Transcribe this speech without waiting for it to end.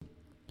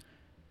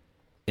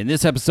In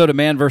this episode of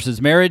Man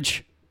vs.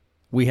 Marriage,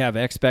 we have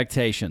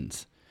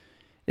expectations.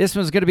 This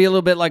one's going to be a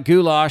little bit like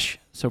goulash.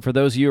 So for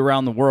those of you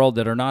around the world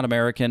that are not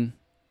American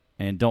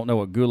and don't know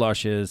what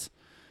goulash is,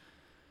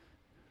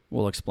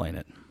 we'll explain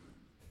it.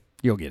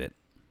 You'll get it.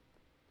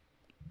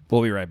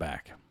 We'll be right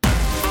back.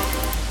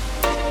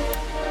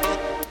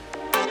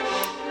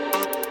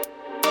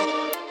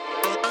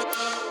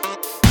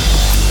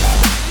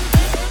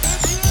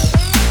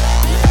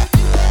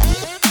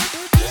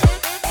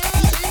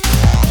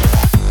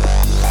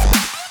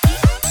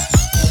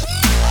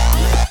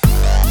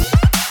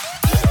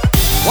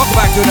 Welcome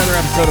back to another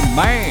episode of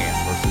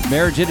Man vs.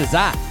 Marriage. It is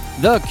I,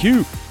 the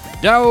Cute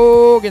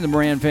Dog, in the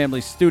Moran family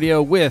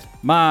studio with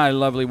my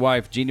lovely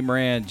wife, Jeannie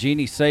Moran.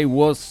 Jeannie, say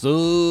what's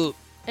up.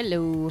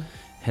 Hello.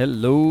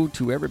 Hello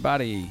to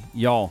everybody.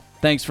 Y'all,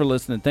 thanks for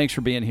listening. Thanks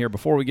for being here.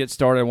 Before we get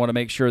started, I want to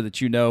make sure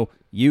that you know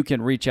you can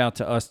reach out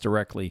to us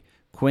directly.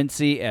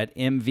 Quincy at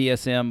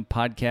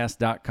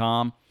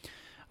mvsmpodcast.com.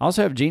 I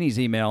also have Jeannie's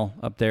email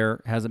up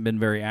there. Hasn't been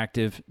very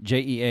active.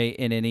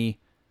 JEANNE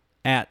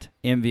at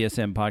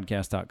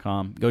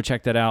mvsmpodcast.com. Go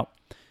check that out.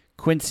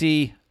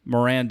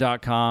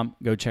 QuincyMoran.com.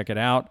 Go check it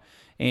out.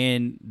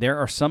 And there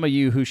are some of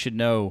you who should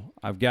know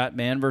I've got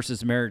Man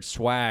vs. Marriage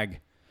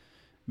swag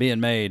being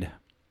made.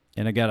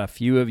 And I got a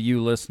few of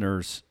you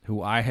listeners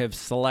who I have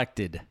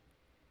selected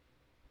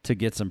to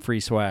get some free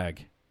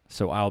swag.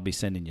 So I'll be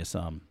sending you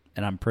some.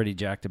 And I'm pretty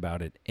jacked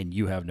about it. And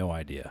you have no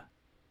idea.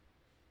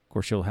 Of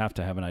course, you'll have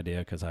to have an idea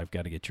because I've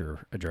got to get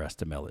your address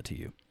to mail it to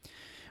you.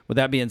 With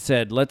that being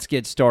said, let's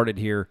get started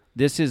here.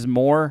 This is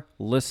more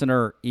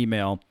listener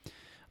email.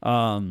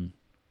 And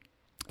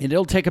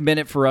it'll take a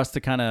minute for us to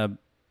kind of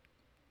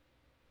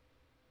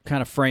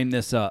frame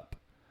this up.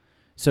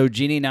 So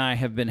Jeannie and I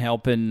have been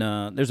helping.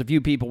 There's a few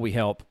people we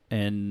help,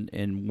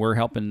 and we're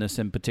helping this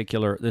in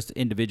particular, this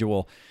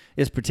individual,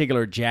 this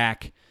particular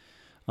Jack,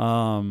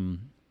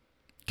 kind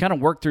of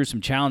work through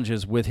some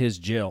challenges with his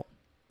Jill.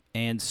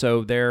 And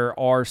so there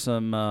are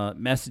some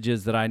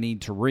messages that I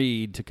need to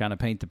read to kind of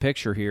paint the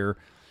picture here.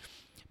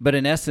 But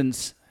in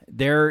essence,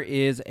 there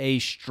is a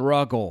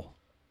struggle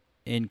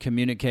in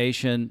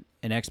communication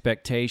and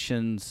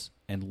expectations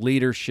and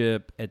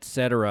leadership,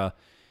 etc.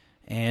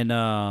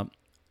 And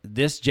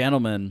this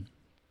gentleman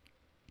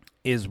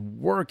is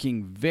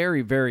working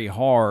very, very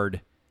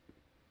hard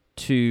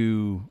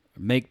to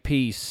make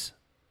peace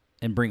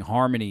and bring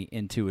harmony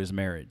into his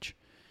marriage.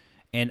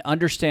 And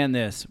understand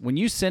this, when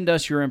you send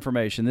us your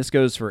information, this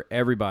goes for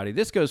everybody.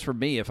 This goes for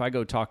me if I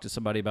go talk to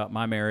somebody about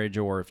my marriage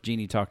or if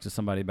Jeannie talks to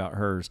somebody about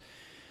hers.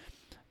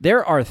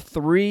 There are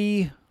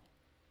three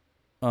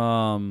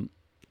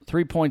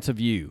points of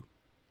view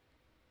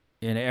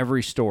in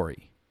every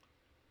story.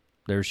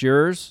 There's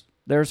yours,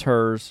 there's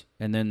hers,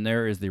 and then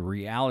there is the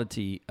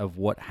reality of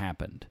what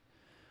happened.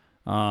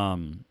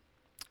 And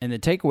the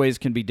takeaways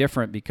can be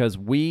different because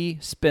we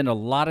spend a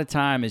lot of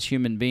time as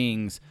human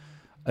beings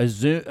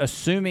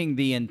assuming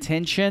the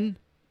intention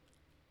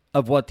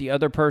of what the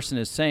other person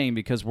is saying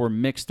because we're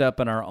mixed up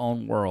in our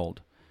own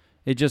world.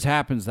 It just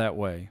happens that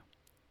way.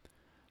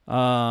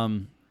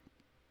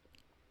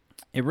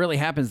 It really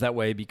happens that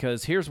way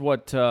because here's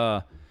what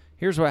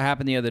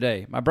happened the other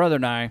day. My brother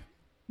and I,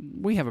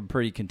 we have a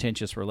pretty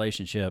contentious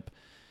relationship,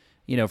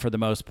 for the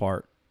most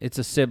part. It's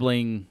a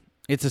sibling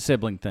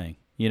thing.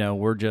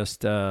 We're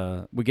just,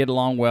 we get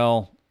along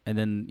well, and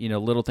then,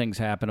 little things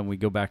happen and we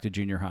go back to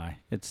junior high.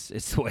 It's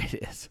the way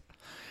it is.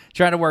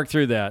 Trying to work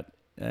through that.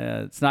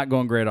 It's not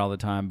going great all the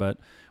time, but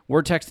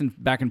we're texting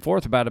back and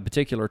forth about a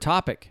particular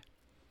topic.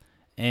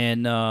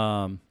 And,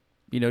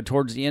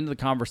 towards the end of the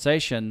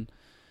conversation,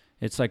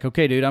 it's like,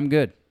 okay, dude, I'm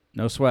good.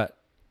 No sweat.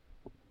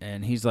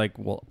 And he's like,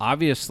 well,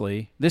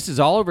 obviously, this is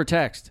all over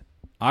text.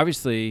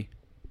 Obviously,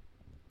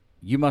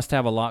 you must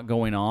have a lot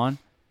going on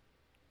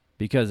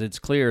because it's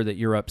clear that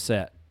you're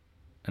upset.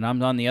 And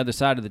I'm on the other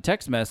side of the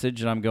text message,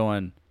 and I'm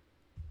going,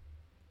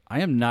 I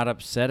am not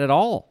upset at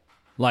all.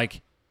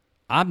 Like,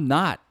 I'm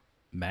not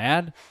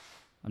mad.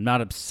 I'm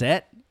not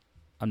upset.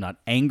 I'm not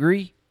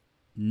angry.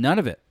 None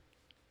of it.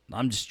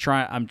 I'm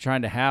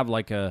trying to have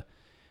like a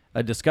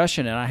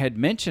discussion. And I had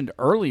mentioned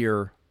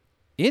earlier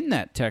in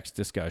that text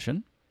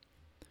discussion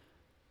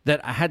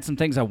that I had some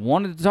things I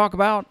wanted to talk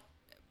about,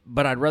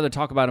 but I'd rather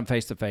talk about them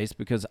face to face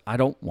because I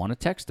don't want to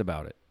text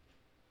about it.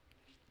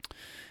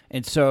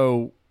 And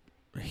so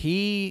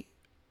he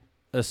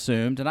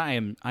assumed,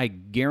 and I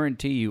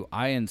guarantee you,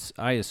 I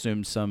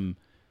assumed some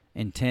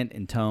intent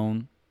and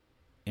tone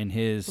in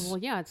his. Well,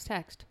 yeah, it's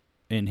text.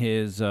 In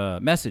his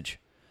message.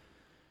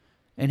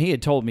 And he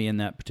had told me in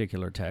that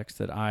particular text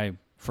that I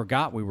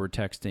forgot we were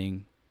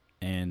texting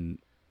and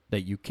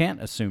that you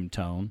can't assume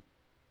tone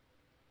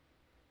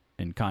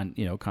in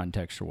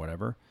context or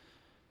whatever.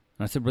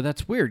 And I said, well,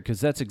 that's weird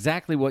because that's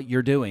exactly what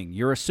you're doing.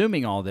 You're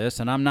assuming all this,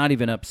 and I'm not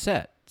even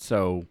upset.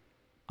 So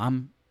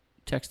I'm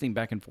texting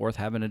back and forth,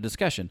 having a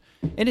discussion.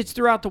 And it's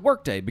throughout the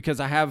workday because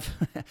I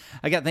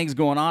got things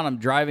going on. I'm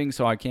driving,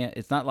 so I can't.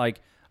 It's not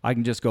like I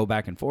can just go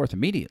back and forth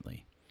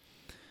immediately.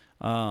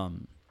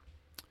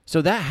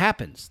 So that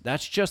happens.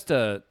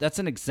 That's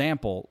an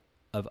example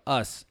of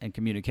us and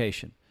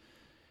communication.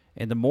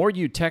 And the more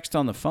you text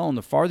on the phone,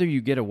 the farther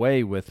you get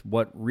away with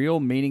what real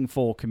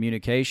meaningful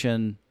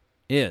communication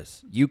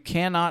is. You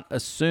cannot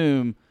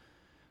assume,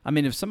 I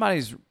mean, if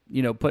somebody's,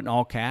 putting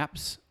all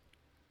caps,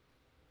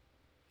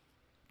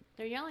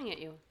 they're yelling at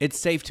you. It's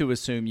safe to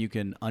assume you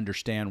can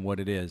understand what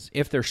it is.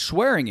 If they're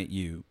swearing at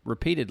you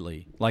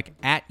repeatedly, like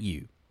at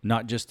you,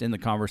 not just in the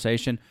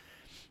conversation,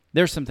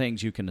 there's some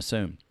things you can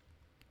assume.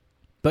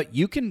 But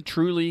you can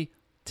truly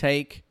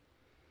take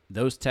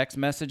those text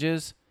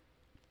messages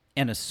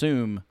and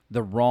assume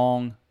the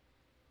wrong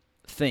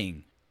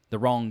thing, the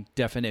wrong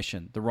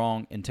definition, the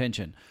wrong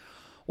intention.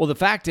 Well, the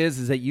fact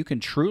is that you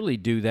can truly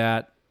do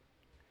that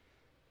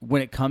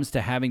when it comes to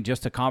having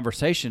just a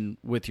conversation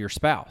with your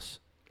spouse.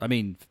 I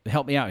mean,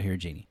 help me out here,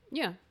 Jeannie.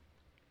 Yeah,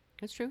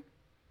 that's true.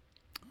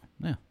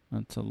 Yeah,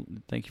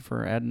 thank you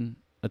for adding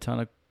a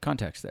ton of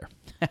context there.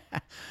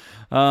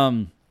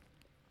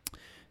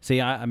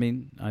 See, I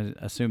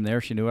assumed there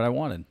she knew what I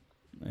wanted,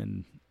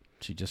 and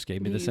she just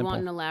gave me the simple. Do you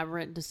want an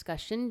elaborate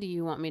discussion? Do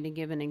you want me to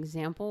give an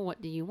example?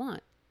 What do you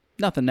want?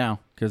 Nothing now,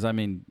 because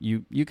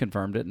you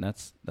confirmed it, and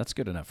that's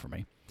good enough for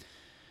me.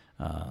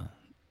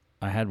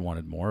 I had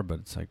wanted more, but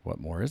it's like, what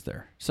more is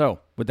there? So,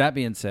 with that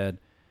being said,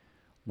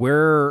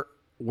 we're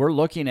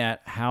looking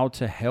at how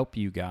to help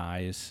you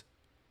guys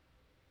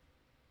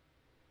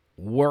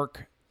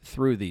work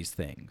through these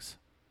things.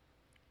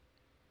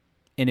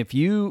 And if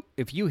you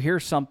hear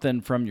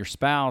something from your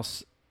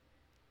spouse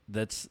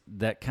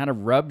that kind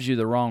of rubs you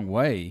the wrong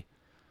way,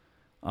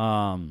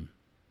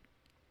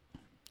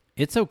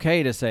 it's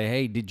okay to say,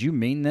 hey, did you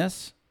mean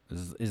this?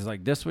 Is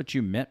like this what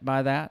you meant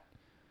by that?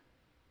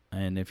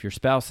 And if your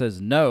spouse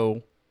says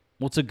no,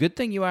 well, it's a good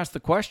thing you asked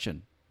the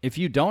question. If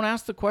you don't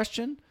ask the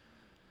question,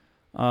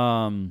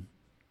 then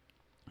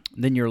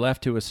you're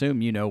left to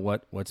assume you know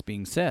what's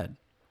being said.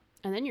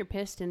 And then you're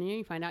pissed, and then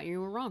you find out you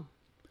were wrong.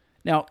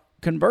 Now,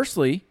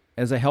 conversely,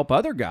 as I help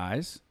other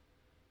guys,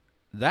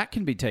 that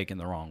can be taken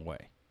the wrong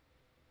way.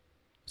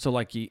 So,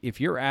 like, if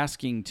you're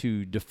asking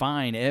to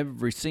define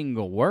every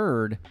single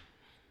word,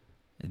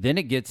 then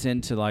it gets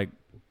into, like,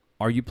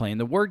 are you playing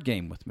the word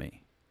game with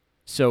me?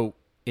 So,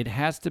 there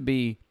has to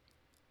be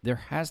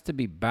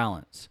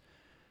balance.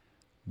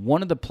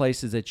 One of the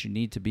places that you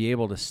need to be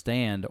able to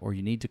stand or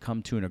you need to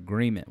come to an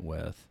agreement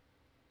with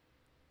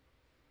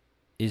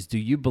is, do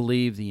you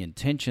believe the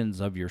intentions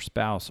of your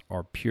spouse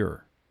are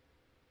pure?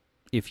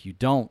 If you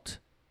don't,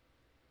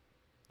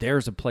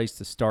 there's a place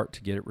to start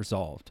to get it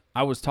resolved.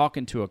 I was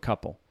talking to a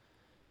couple,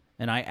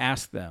 and I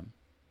asked them,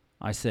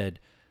 I said,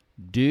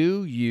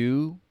 do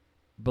you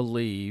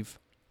believe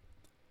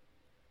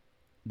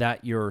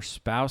that your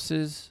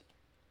spouse's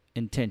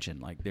intention,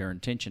 like their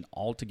intention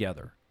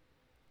altogether,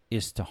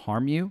 is to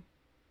harm you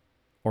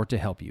or to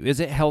help you? Is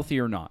it healthy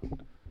or not?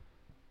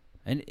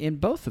 And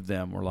both of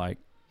them were like,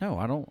 no,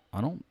 I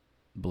don't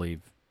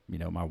believe,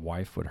 my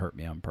wife would hurt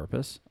me on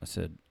purpose. I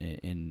said,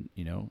 and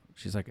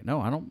she's like,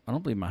 no, I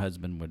don't believe my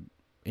husband would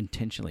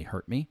intentionally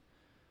hurt me.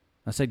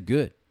 I said,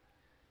 good.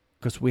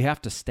 Because we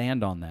have to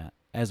stand on that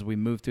as we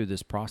move through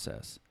this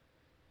process.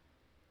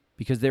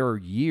 Because there are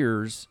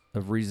years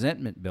of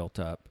resentment built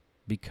up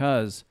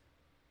because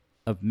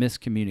of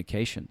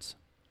miscommunications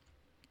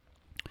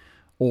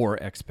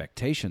or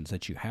expectations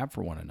that you have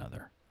for one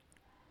another.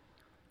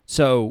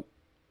 So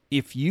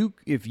if you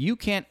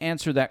can't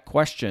answer that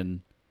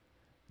question,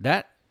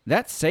 that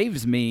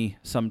saves me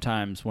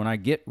sometimes when I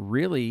get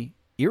really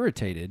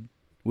irritated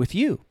with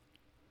you.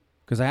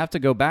 Because I have to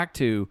go back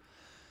to,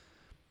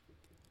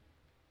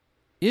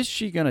 is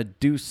she going to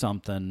do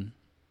something?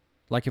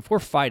 Like if we're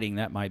fighting,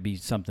 that might be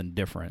something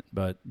different.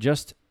 But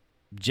just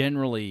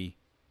generally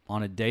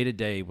on a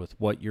day-to-day with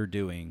what you're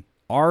doing,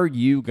 are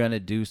you going to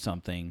do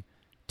something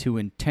to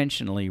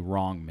intentionally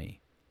wrong me?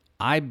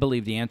 I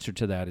believe the answer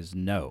to that is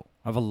no.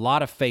 I have a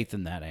lot of faith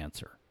in that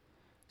answer.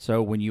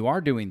 So when you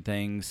are doing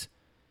things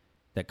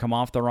that come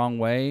off the wrong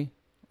way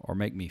or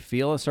make me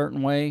feel a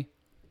certain way,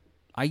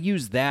 I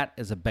use that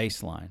as a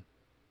baseline.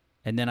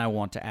 And then I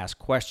want to ask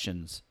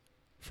questions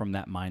from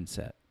that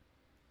mindset.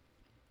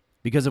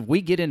 Because if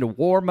we get into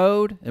war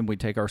mode and we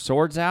take our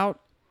swords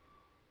out,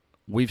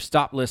 we've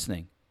stopped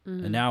listening.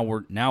 Mm-hmm. And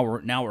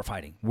now we're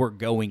fighting. We're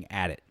going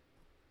at it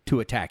to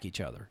attack each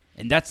other.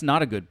 And that's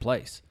not a good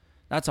place.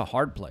 That's a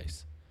hard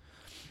place.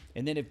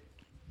 And then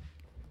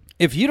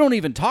if you don't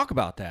even talk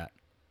about that,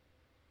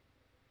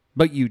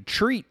 but you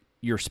treat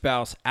your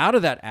spouse out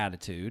of that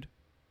attitude,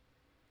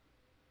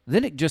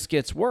 then it just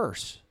gets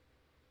worse.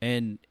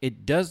 And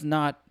it does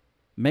not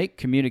make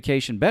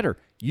communication better.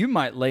 You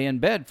might lay in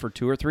bed for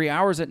 2 or 3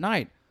 hours at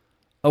night,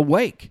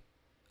 awake,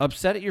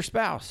 upset at your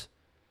spouse.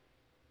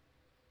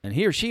 And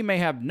he or she may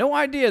have no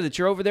idea that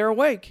you're over there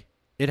awake.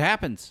 It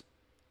happens.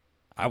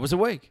 I was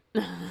awake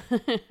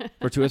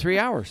for 2 or 3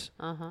 hours.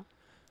 Uh-huh.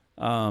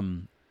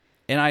 And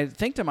I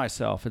think to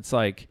myself, it's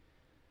like,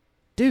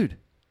 dude,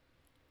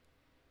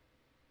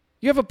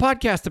 you have a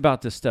podcast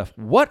about this stuff.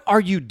 What are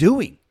you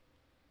doing?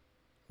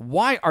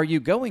 Why are you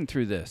going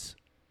through this?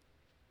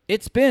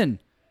 It's been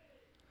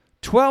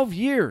 12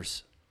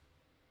 years.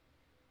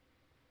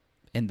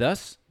 And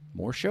thus,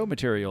 more show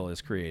material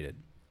is created.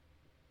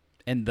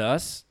 and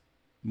thus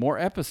more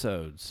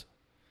episodes.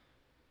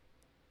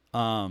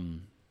 So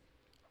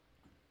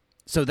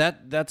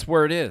that's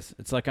where it is.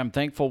 It's like, I'm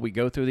thankful we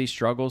go through these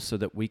struggles so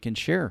that we can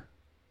share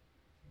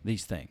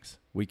these things.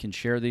 We can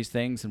share these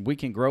things and we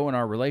can grow in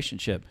our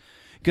relationship.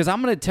 Because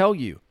I'm going to tell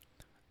you,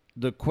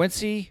 the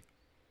Quincy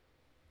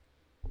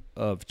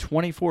of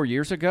 24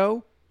 years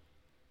ago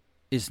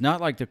is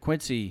not like the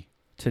Quincy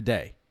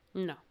today.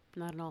 No,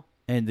 not at all.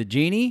 And the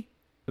Jeannie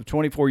of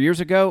 24 years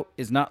ago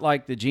is not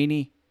like the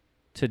Jeannie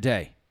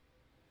today.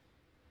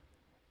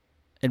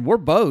 And we're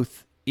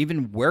both,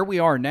 even where we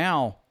are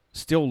now,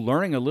 still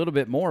learning a little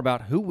bit more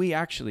about who we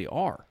actually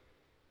are.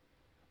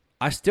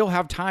 I still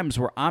have times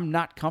where I'm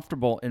not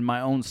comfortable in my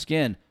own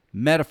skin,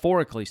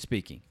 metaphorically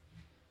speaking,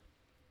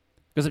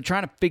 because I'm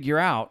trying to figure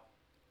out,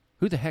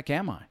 who the heck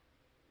am I?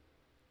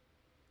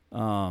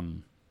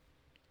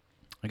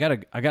 I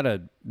got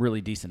a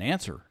really decent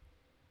answer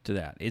to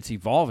that. It's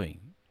evolving,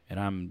 and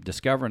I'm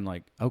discovering,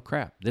 like, oh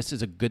crap, this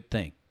is a good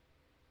thing.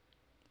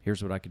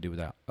 Here's what I could do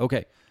without.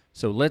 Okay,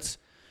 so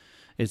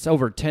it's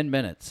over 10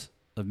 minutes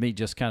of me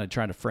just kind of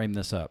trying to frame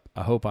this up.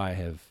 I hope I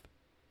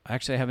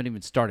haven't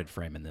even started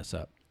framing this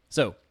up.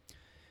 So,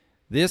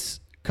 this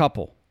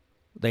couple,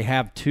 they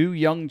have 2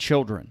 young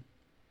children.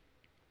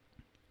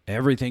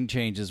 Everything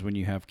changes when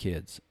you have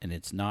kids, and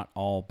it's not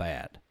all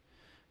bad.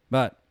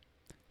 But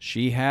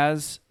she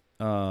has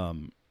a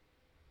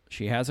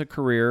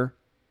career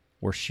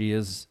where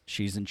she's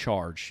in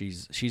charge.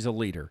 She's a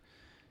leader.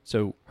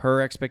 So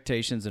her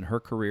expectations in her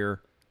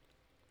career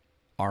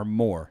are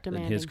more than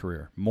his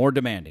career, more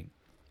demanding.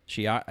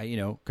 She,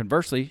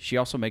 conversely, she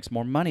also makes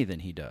more money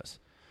than he does.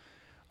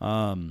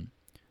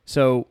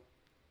 So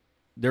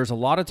there's a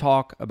lot of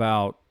talk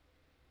about,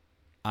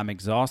 I'm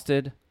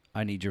exhausted.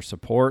 I need your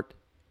support.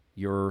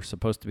 You're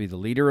supposed to be the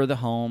leader of the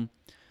home.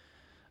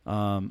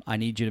 I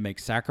need you to make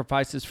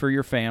sacrifices for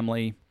your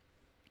family.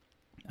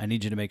 I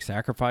need you to make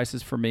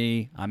sacrifices for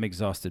me. I'm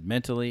exhausted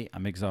mentally.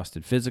 I'm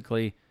exhausted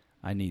physically.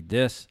 I need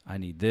this. I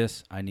need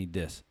this. I need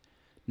this.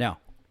 Now,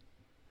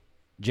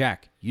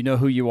 Jack, you know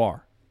who you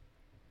are.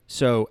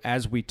 So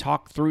as we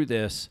talk through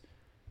this,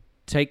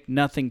 take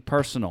nothing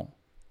personal.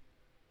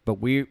 But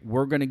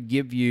we're going to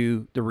give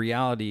you the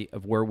reality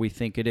of where we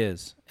think it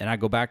is. And I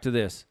go back to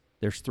this.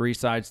 There's 3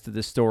 sides to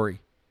this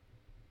story.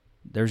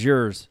 There's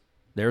yours,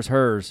 there's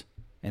hers,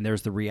 and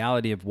there's the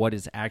reality of what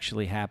is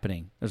actually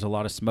happening. There's a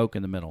lot of smoke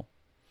in the middle.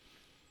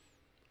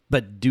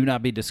 But do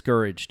not be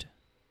discouraged,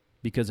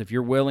 because if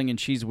you're willing and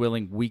she's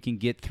willing, we can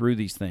get through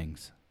these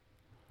things.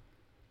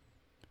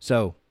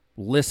 So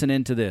listen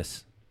into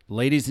this.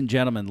 Ladies and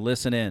gentlemen,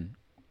 listen in.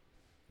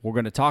 We're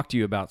going to talk to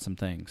you about some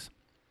things.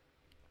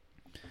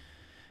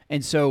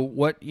 And so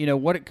what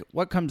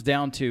comes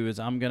down to is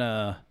I'm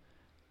gonna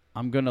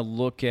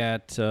look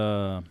at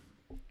some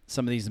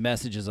of these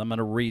messages. I'm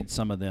gonna read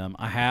some of them.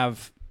 I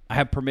have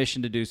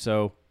permission to do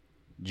so.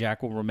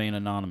 Jack will remain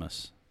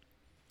anonymous.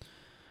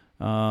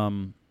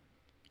 I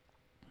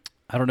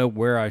don't know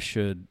where I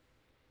should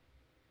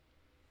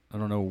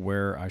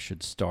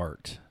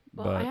start.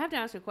 Well, but I have to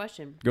ask a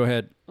question. Go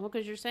ahead. Well,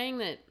 because you're saying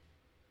that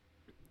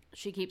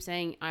she keeps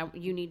saying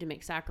you need to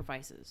make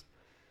sacrifices.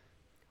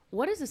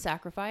 What is a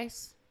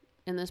sacrifice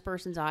in this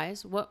person's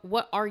eyes?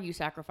 What are you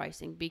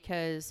sacrificing?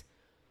 Because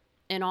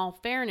in all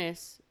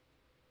fairness,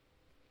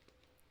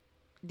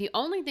 the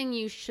only thing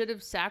you should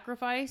have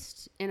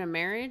sacrificed in a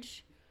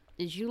marriage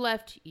is you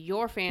left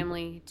your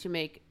family to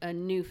make a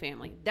new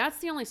family. That's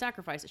the only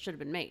sacrifice that should have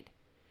been made.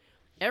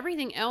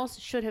 Everything else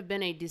should have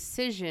been a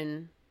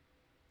decision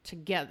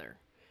together.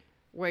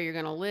 Where you're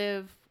going to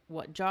live,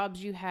 what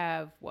jobs you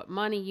have, what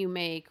money you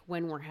make,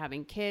 when we're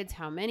having kids,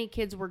 how many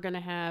kids we're going to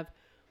have.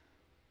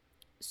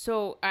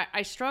 So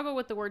I struggle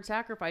with the word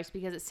sacrifice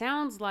because it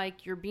sounds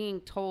like you're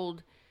being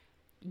told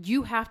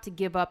you have to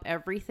give up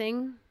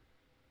everything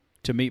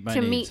to meet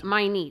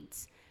my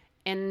needs.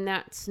 And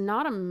that's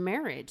not a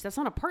marriage. That's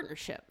not a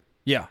partnership.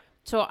 Yeah.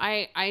 So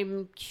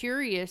I'm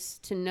curious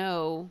to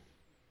know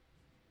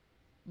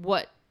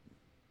what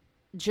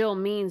Jill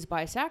means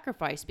by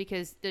sacrifice,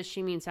 because does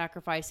she mean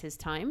sacrifice his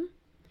time?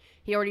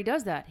 He already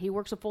does that. He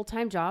works a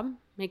full-time job.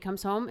 He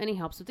comes home and he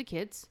helps with the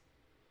kids.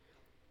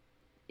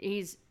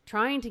 He's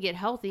trying to get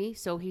healthy,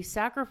 so he's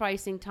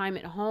sacrificing time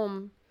at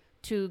home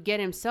to get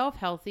himself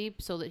healthy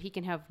so that he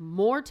can have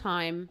more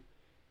time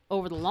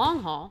over the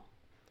long haul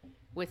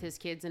with his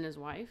kids and his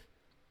wife.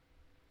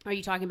 Are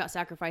you talking about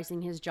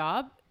sacrificing his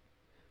job?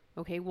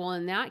 Okay, well,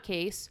 in that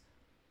case,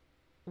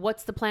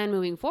 what's the plan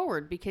moving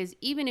forward? Because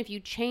even if you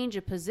change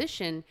a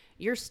position,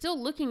 you're still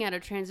looking at a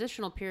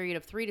transitional period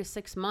of 3 to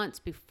 6 months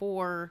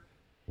before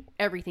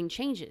everything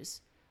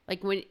changes.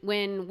 Like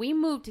when we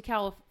moved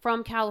to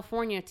from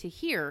California to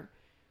here,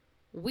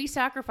 we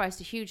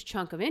sacrificed a huge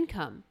chunk of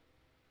income.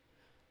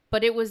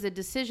 But it was a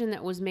decision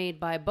that was made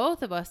by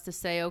both of us to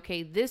say,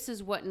 okay, this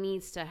is what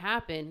needs to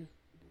happen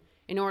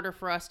in order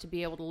for us to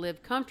be able to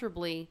live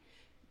comfortably.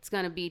 It's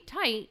going to be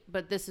tight,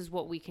 but this is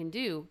what we can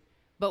do.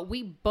 But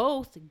we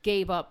both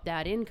gave up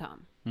that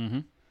income. Mm-hmm.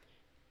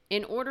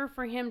 In order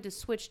for him to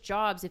switch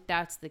jobs, if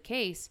that's the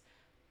case,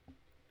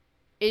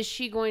 is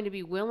she going to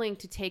be willing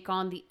to take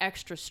on the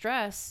extra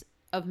stress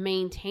of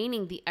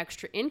maintaining the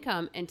extra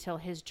income until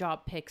his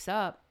job picks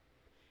up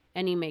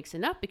and he makes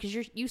enough? Because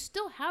you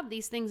still have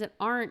these things that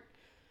aren't,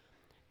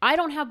 I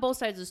don't have both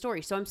sides of the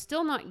story. So I'm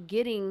still not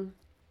getting,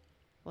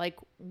 like,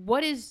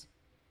 what is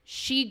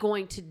she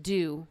going to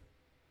do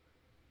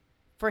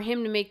for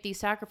him to make these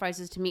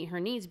sacrifices to meet her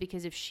needs?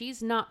 Because if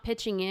she's not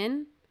pitching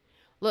in,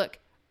 look,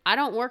 I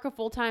don't work a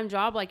full-time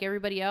job like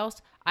everybody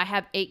else. I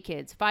have 8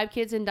 kids, 5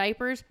 kids in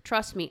diapers.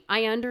 Trust me,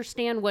 I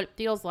understand what it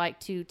feels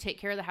like to take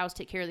care of the house,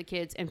 take care of the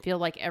kids, and feel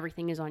like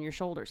everything is on your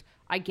shoulders.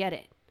 I get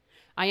it.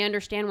 I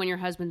understand when your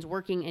husband's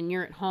working and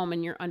you're at home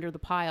and you're under the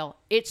pile.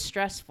 It's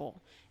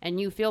stressful and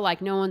you feel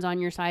like no one's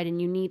on your side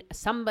and you need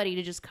somebody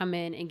to just come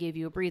in and give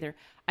you a breather.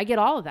 I get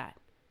all of that.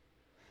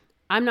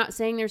 I'm not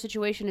saying their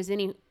situation is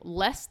any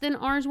less than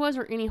ours was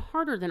or any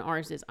harder than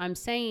ours is. I'm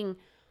saying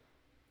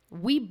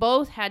we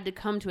both had to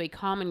come to a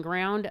common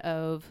ground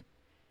of,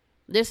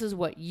 this is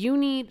what you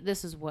need,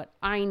 this is what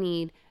I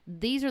need.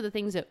 These are the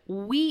things that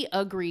we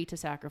agree to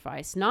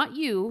sacrifice. Not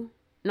you,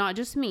 not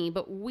just me,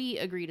 but we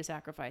agree to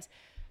sacrifice.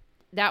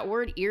 That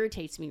word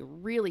irritates me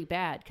really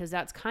bad because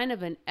that's kind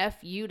of an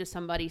FU to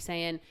somebody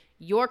saying,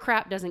 your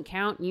crap doesn't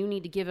count, you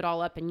need to give it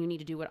all up and you need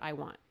to do what I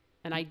want.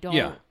 And I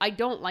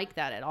don't like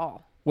that at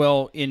all.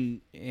 Well,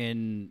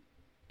 in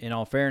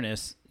all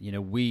fairness,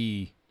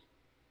 we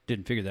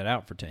didn't figure that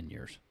out for 10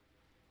 years.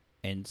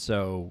 And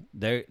so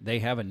they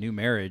have a new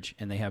marriage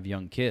and they have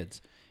young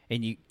kids.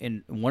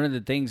 And one of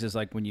the things is,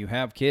 like, when you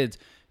have kids,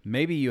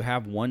 maybe you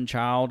have one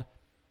child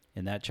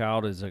and that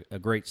child is a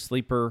great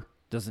sleeper,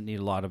 doesn't need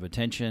a lot of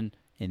attention,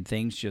 and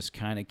things just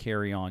kind of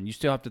carry on. You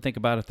still have to think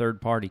about a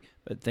third party,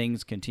 but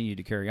things continue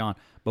to carry on.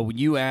 But when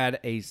you add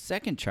a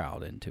second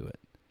child into it,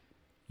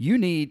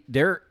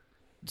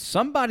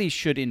 somebody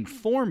should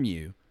inform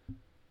you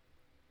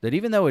that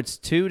even though it's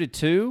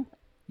 2-2,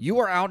 you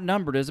are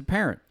outnumbered as a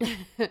parent.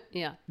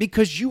 Yeah.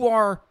 Because you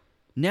are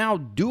now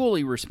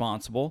dually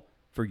responsible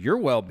for your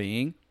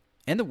well-being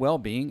and the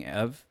well-being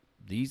of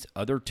these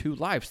other 2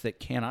 lives that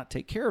cannot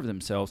take care of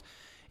themselves.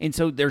 And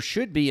so there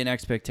should be an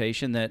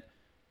expectation that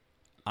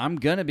I'm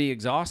going to be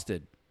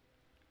exhausted.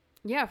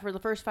 Yeah, for the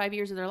first 5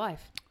 years of their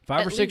life.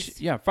 5 or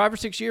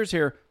 6 years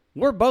here.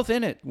 We're both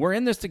in it. We're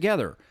in this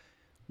together.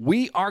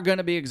 We are going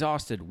to be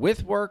exhausted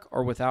with work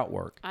or without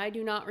work. I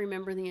do not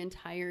remember the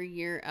entire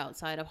year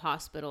outside of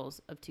hospitals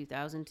of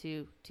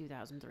 2002,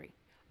 2003.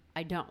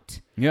 I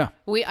don't. Yeah.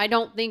 I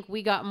don't think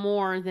we got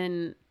more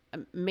than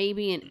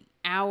maybe an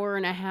hour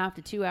and a half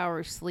to 2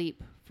 hours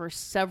sleep for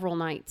several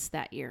nights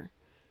that year.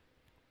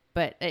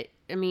 But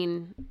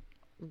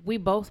we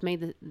both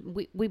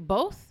we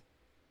both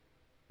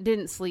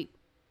didn't sleep.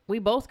 We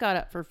both got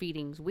up for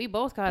feedings. We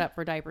both got up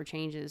for diaper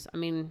changes.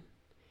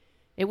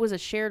 It was a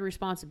shared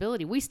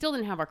responsibility. We still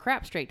didn't have our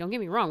crap straight. Don't get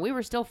me wrong. We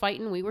were still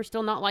fighting. We were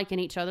still not liking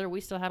each other. We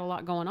still had a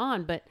lot going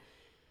on, but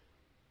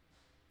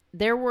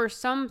there were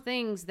some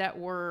things that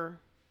were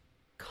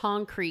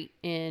concrete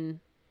in,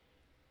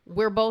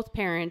 we're both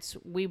parents.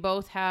 We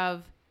both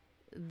have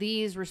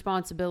these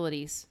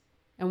responsibilities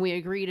and we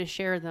agree to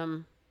share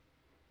them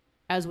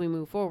as we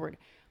move forward.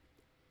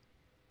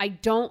 I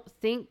don't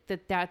think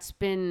that that's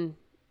been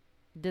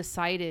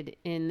decided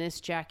in this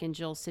Jack and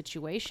Jill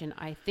situation.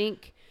 I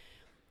think,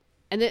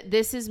 and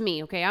this is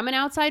me, okay? I'm an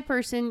outside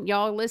person.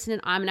 Y'all listening,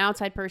 I'm an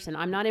outside person.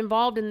 I'm not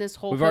involved in this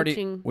whole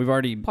coaching part.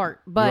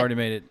 We've already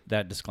made it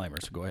that disclaimer,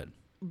 so go ahead.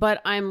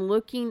 But I'm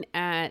looking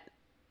at,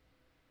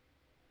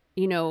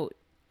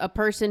 a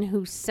person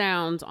who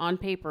sounds on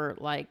paper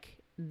like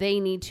they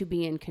need to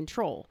be in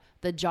control.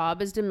 The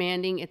job is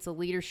demanding. It's a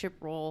leadership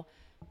role.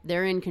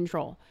 They're in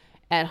control.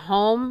 At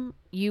home,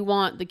 you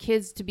want the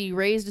kids to be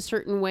raised a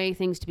certain way,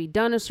 things to be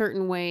done a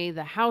certain way,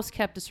 the house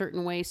kept a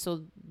certain way.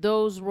 So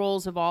those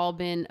roles have all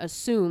been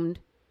assumed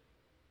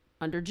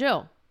under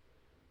Jill.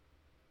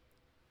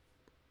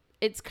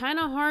 It's kind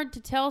of hard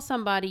to tell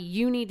somebody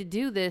you need to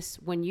do this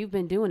when you've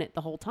been doing it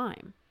the whole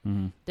time.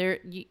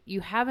 Mm-hmm. You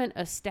haven't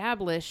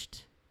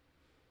established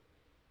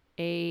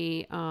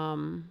a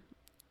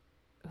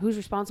who's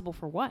responsible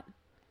for what,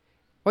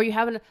 or you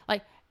haven't,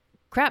 like,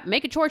 crap,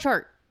 make a chore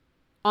chart.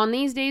 On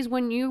these days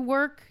when you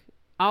work,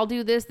 I'll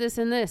do this, this,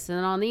 and this.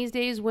 And on these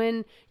days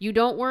when you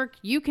don't work,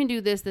 you can do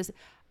this, this.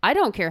 I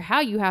don't care how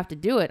you have to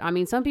do it.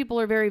 Some people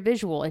are very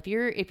visual. If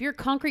you're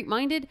concrete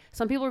minded,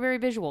 some people are very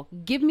visual.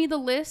 Give me the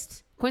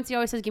list. Quincy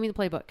always says, give me the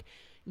playbook.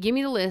 Give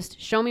me the list.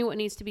 Show me what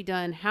needs to be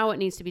done, how it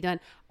needs to be done.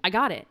 I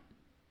got it.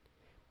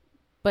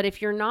 But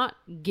if you're not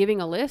giving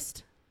a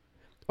list,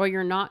 or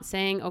you're not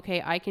saying,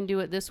 okay, I can do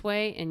it this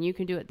way and you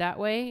can do it that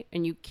way,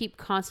 and you keep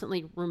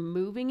constantly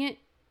removing it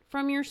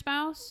from your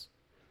spouse,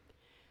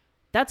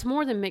 that's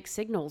more than mixed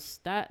signals.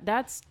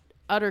 That's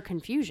utter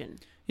confusion.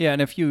 Yeah,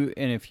 and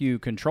if you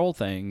control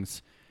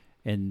things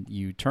and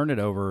you turn it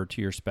over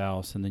to your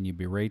spouse and then you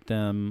berate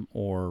them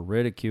or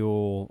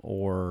ridicule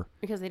or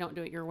because they don't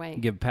do it your way,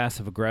 give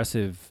passive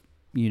aggressive,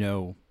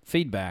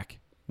 feedback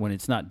when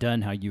it's not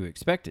done how you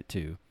expect it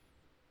to,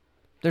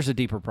 there's a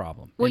deeper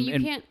problem. Well, you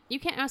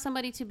can't ask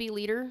somebody to be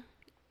leader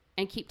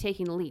and keep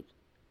taking the lead.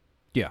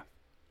 Yeah.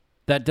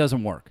 That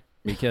doesn't work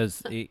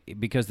because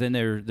because then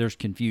there's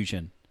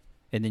confusion,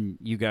 and then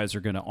you guys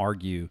are going to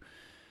argue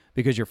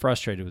because you're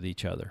frustrated with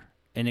each other,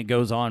 and it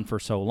goes on for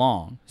so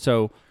long.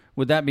 So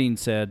with that being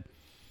said,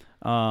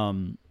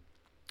 and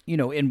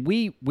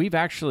we've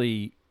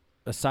actually,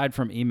 aside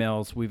from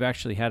emails, we've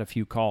actually had a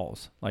few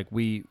calls. Like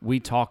we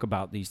talk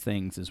about these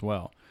things as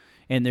well,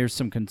 and there's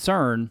some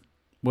concern,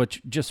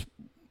 which just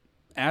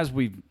as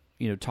we've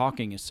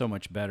talking is so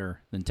much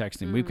better than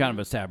texting. Mm-hmm. We've kind of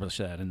established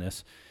that in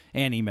this,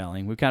 and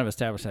emailing. We've kind of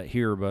established that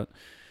here, but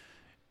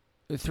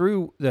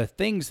through the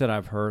things that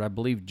I've heard, I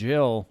believe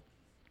Jill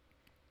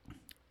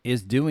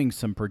is doing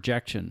some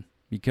projection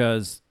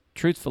because,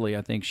 truthfully,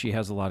 I think she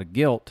has a lot of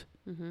guilt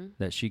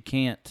that she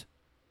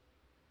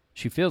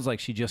feels like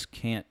she just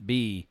can't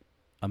be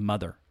a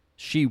mother.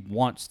 She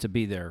wants to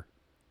be there.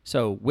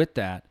 So with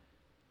that,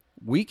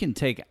 we can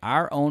take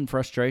our own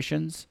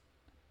frustrations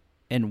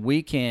and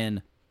we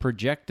can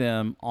project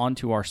them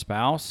onto our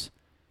spouse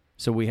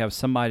so we have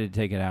somebody to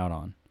take it out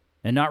on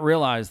and not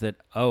realize that,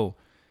 oh,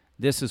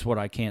 this is what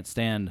I can't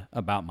stand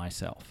about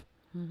myself.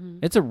 Mm-hmm.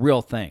 It's a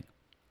real thing.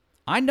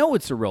 I know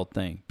it's a real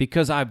thing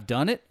because I've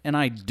done it and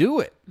I do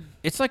it.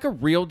 It's like a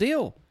real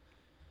deal.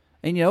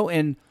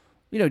 And,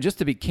 just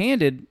to be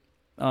candid,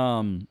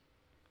 I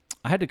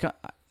had to,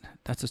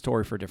 that's a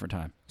story for a different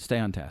time. Stay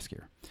on task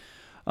here.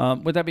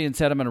 With that being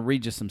said, I'm going to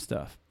read you some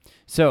stuff.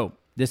 So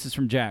this is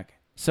from Jack.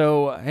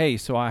 So, hey,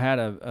 I had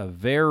a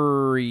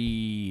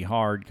very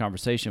hard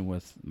conversation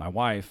with my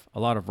wife, a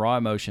lot of raw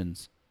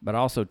emotions, but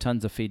also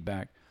tons of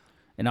feedback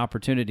and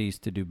opportunities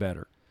to do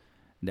better.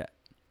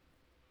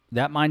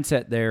 That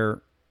mindset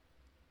there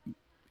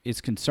is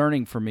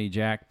concerning for me,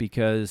 Jack,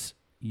 because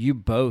you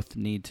both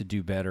need to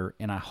do better,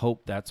 and I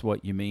hope that's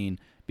what you mean,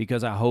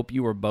 because I hope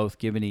you are both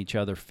giving each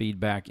other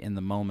feedback in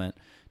the moment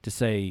to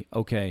say,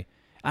 okay,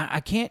 I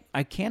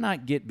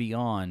cannot get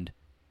beyond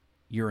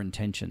your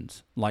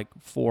intentions, like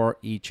for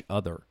each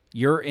other.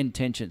 Your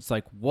intentions,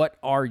 like what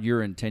are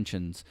your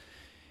intentions?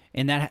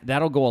 And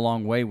that'll go a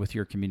long way with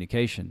your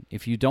communication.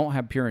 If you don't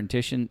have pure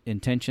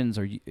intentions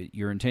or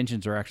your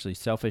intentions are actually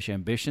selfish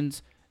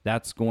ambitions,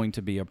 that's going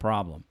to be a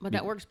problem. But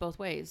that works both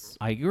ways.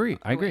 I agree.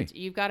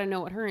 You've got to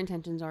know what her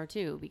intentions are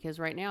too, because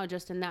right now,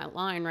 just in that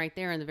line right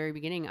there in the very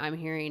beginning, I'm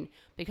hearing,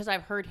 because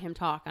I've heard him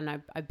talk and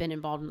I've been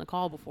involved in the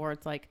call before.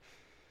 It's like,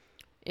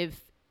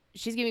 if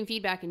she's giving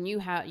feedback and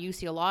you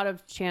see a lot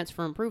of chance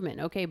for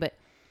improvement. Okay, but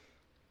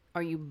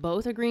are you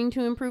both agreeing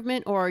to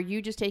improvement, or are you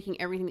just taking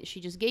everything that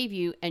she just gave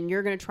you and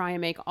you're going to try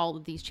and make all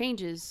of these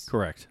changes?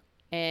 Correct.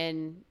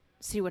 And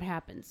see what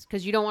happens,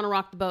 because you don't want to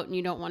rock the boat and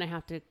you don't want to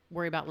have to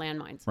worry about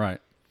landmines. Right.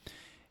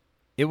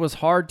 It was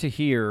hard to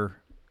hear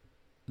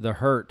the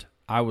hurt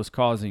I was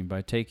causing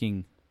by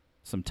taking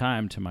some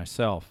time to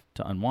myself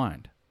to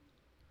unwind.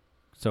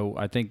 So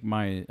I think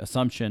my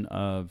assumption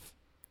of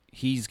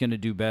he's going to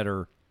do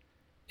better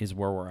is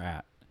where we're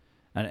at.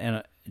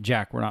 And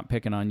Jack, we're not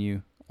picking on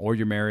you or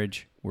your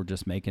marriage. We're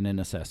just making an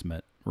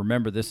assessment.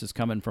 Remember, this is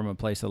coming from a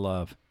place of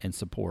love and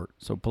support.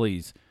 So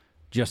please,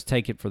 just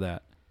take it for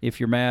that. If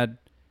you're mad,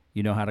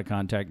 you know how to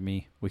contact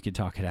me. We can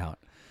talk it out.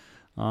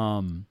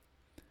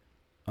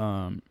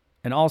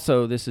 And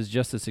also, this is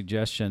just a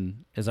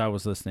suggestion as I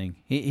was listening.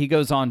 He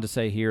goes on to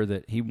say here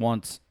that he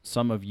wants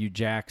some of you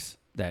Jacks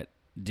that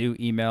do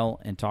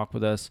email and talk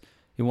with us.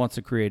 He wants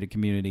to create a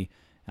community.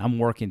 I'm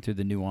working through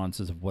the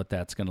nuances of what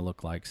that's going to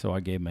look like, so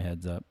I gave him a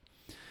heads up.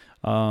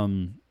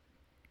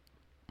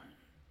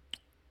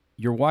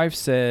 Your wife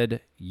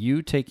said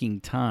you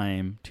taking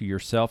time to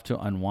yourself to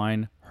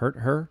unwind hurt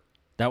her?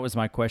 That was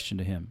my question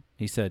to him.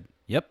 He said,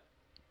 yep.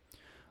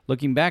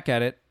 Looking back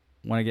at it,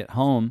 when I get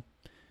home,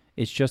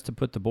 it's just to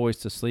put the boys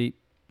to sleep,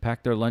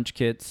 pack their lunch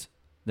kits,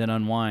 then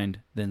unwind,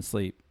 then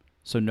sleep.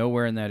 So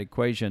nowhere in that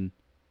equation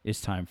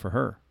is time for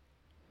her.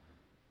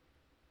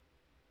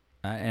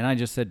 And I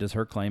just said, does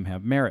her claim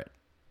have merit?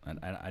 And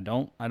I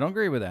don't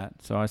agree with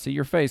that. So I see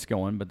your face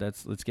going, but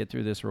let's get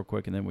through this real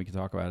quick and then we can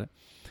talk about it.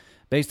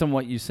 Based on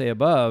what you say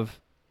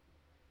above,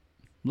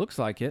 looks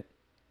like it.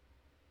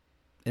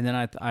 And then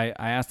I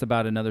asked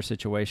about another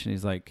situation.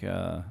 He's like,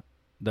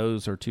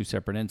 those are two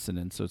separate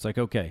incidents. So it's like,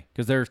 okay,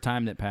 because there's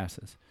time that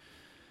passes.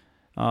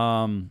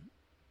 And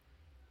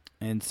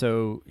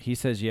so he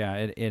says, yeah,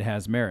 it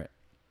has merit.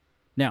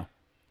 Now,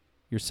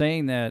 you're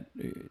saying that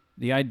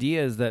the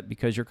idea is that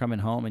because you're coming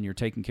home and you're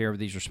taking care of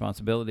these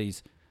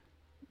responsibilities,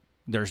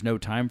 there's no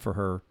time for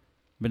her.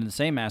 But in the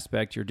same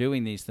aspect, you're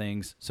doing these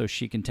things so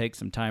she can take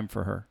some time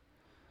for her.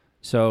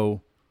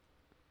 So,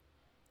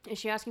 is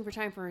she asking for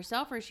time for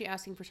herself, or is she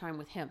asking for time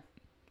with him?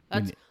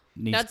 That's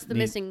the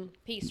missing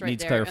piece right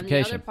there. And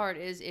the other part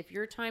is, if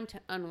your time to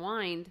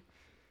unwind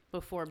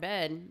before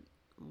bed,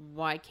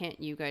 why can't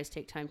you guys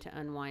take time to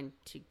unwind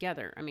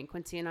together? I mean,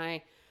 Quincy and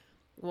I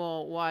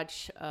will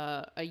watch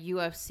a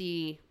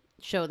UFC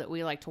show that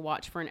we like to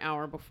watch for an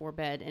hour before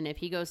bed. And if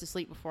he goes to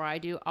sleep before I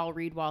do, I'll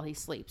read while he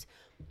sleeps.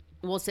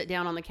 We'll sit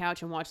down on the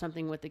couch and watch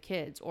something with the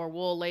kids, or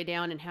we'll lay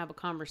down and have a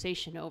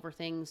conversation over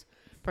things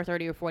for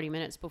 30 or 40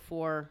 minutes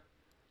before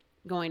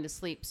going to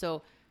sleep.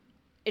 So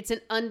it's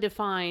an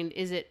undefined,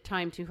 is it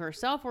time to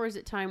herself or is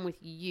it time with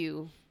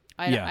you?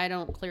 I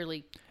don't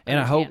clearly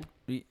understand.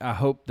 And I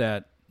hope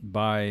that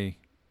by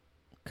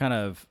kind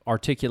of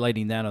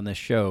articulating that on this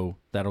show,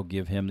 that'll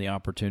give him the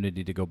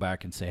opportunity to go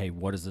back and say, hey,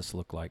 what does this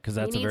look like? Because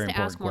that's a very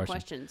important ask more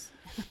question.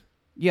 questions.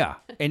 Yeah.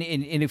 And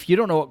if you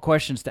don't know what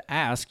questions to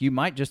ask, you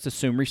might just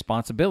assume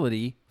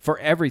responsibility for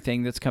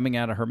everything that's coming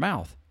out of her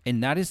mouth.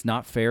 And that is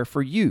not fair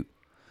for you.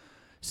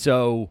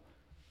 So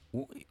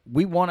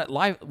we want it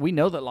life. We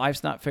know that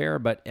life's not fair,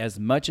 but as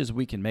much as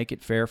we can make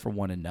it fair for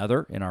one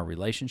another in our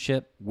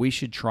relationship, we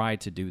should try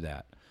to do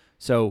that.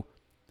 So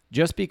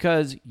just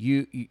because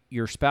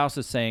your spouse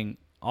is saying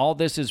all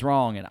this is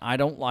wrong and I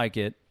don't like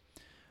it,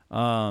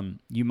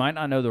 you might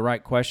not know the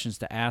right questions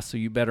to ask. So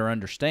you better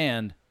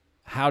understand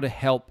how to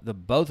help the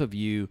both of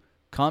you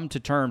come to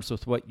terms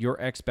with what your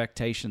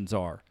expectations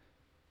are.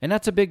 And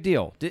that's a big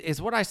deal.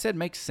 Is what I said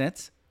makes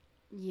sense?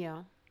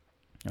 Yeah.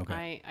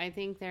 Okay. I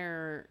think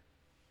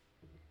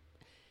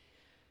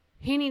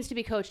he needs to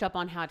be coached up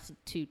on how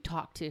to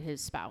talk to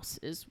his spouse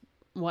is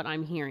what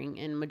I'm hearing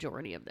in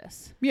majority of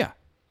this. Yeah.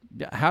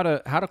 How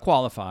to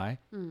qualify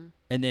and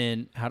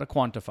then how to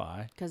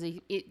quantify. Because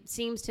it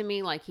seems to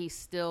me like he's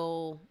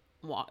still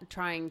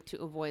trying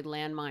to avoid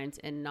landmines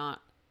and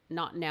not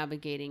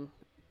navigating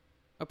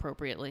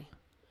appropriately.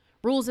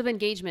 Rules of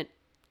engagement.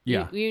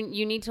 Yeah.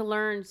 You need to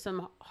learn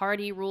some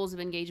hardy rules of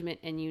engagement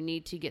and you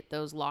need to get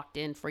those locked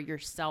in for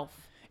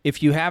yourself.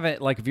 If you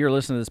haven't, like if you're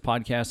listening to this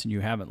podcast and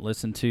you haven't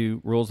listened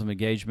to Rules of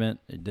Engagement,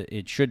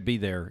 it should be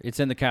there. It's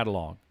in the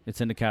catalog.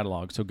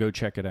 So go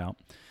check it out.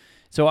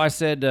 So I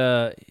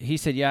said, he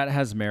said, yeah, it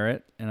has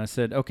merit. And I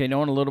said, okay,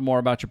 knowing a little more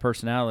about your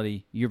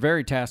personality, you're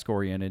very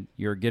task-oriented.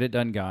 You're a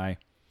get-it-done guy,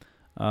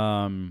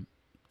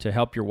 to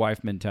help your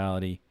wife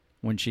mentality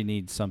when she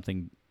needs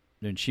something,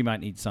 then she might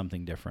need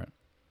something different.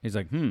 He's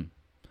like, And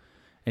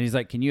he's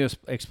like, can you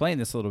explain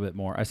this a little bit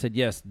more? I said,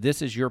 yes,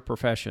 this is your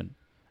profession.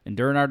 And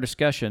during our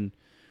discussion,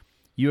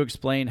 you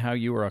explained how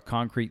you are a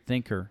concrete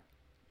thinker.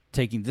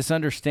 Taking this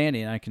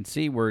understanding, I can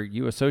see where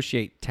you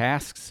associate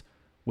tasks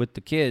with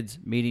the kids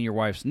meeting your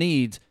wife's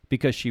needs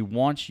because she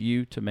wants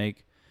you to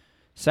make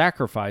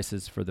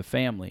sacrifices for the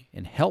family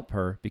and help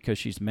her because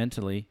she's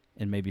mentally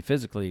and maybe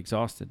physically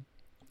exhausted.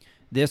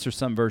 This or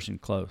some version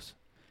close.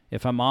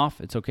 If I'm off,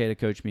 it's okay to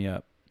coach me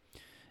up.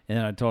 And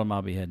then I told him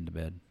I'll be heading to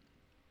bed.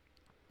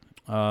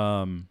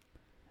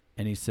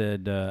 And he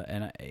said,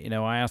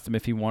 I asked him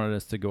if he wanted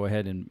us to go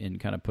ahead and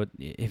kind of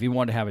if he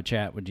wanted to have a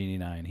chat with Jeannie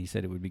and I, and he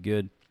said it would be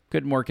good.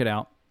 Couldn't work it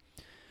out.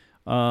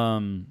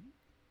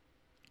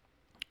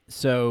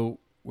 So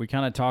we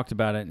kind of talked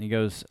about it, and he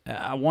goes,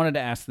 I wanted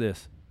to ask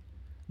this.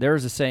 There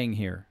is a saying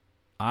here,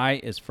 I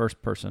is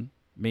first person,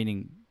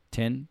 meaning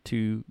tend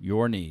to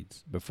your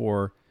needs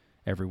before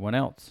everyone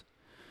else.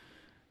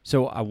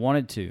 So I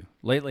wanted to.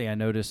 Lately, I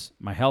notice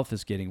my health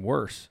is getting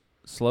worse,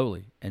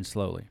 slowly and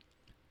slowly.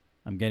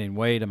 I'm gaining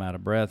weight, I'm out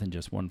of breath, and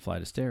just one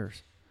flight of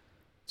stairs.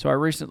 So I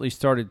recently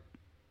started,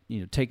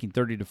 taking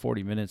 30 to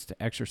 40 minutes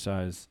to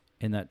exercise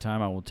in that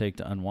time I will take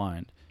to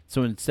unwind.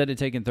 So instead of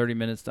taking 30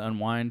 minutes to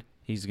unwind,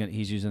 he's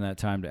using that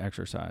time to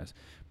exercise.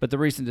 But the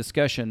recent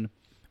discussion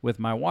with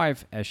my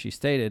wife, as she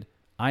stated,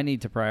 I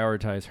need to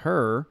prioritize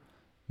her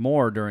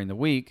more during the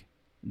week,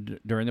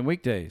 during the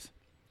weekdays.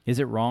 Is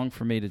it wrong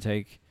for me to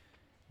take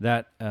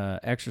that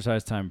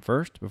exercise time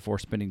first before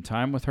spending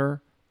time with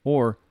her,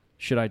 or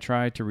should I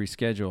try to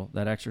reschedule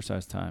that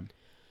exercise time?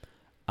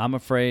 I'm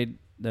afraid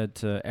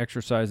that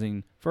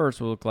exercising first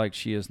will look like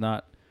she is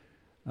not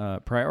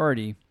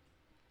priority,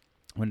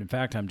 when in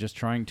fact I'm just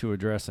trying to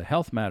address a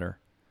health matter.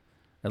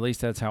 At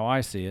least that's how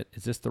I see it.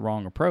 Is this the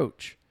wrong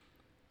approach?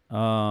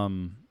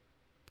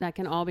 That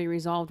can all be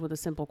resolved with a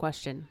simple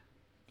question.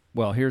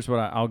 Well, here's what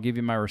I'll give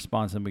you my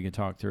response and we can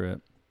talk through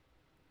it.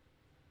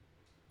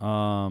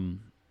 I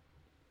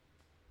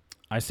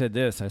said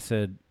this. I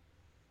said,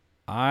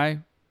 I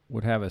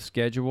would have a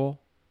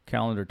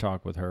calendar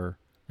talk with her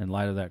in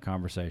light of that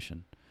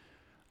conversation.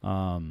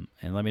 And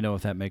let me know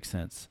if that makes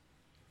sense.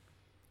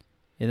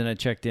 And then I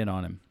checked in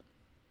on him.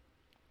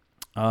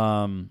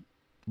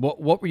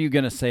 What were you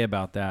going to say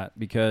about that?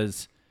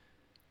 Because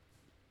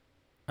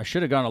I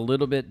should have gone a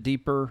little bit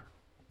deeper,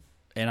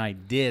 and I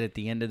did at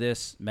the end of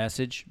this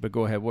message. But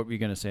go ahead. What were you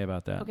going to say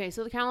about that? Okay,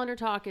 so the calendar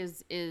talk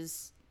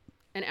is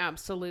an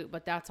absolute,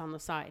 but that's on the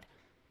side.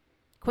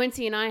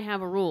 Quincy and I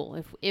have a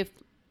rule. If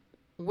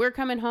we're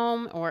coming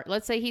home, or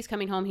let's say he's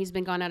coming home, he's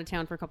been gone out of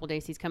town for a couple of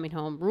days, he's coming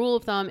home. Rule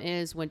of thumb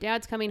is when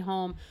Dad's coming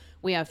home,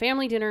 we have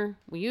family dinner.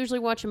 We usually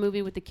watch a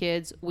movie with the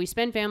kids. We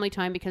spend family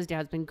time because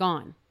Dad's been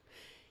gone.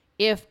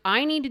 If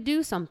I need to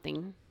do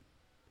something,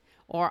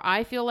 or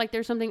I feel like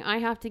there's something I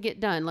have to get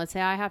done, let's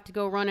say I have to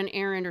go run an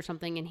errand or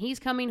something, and he's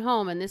coming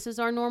home, and this is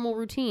our normal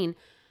routine,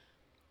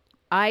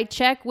 I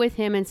check with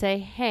him and say,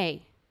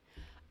 hey,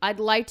 I'd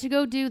like to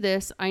go do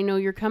this. I know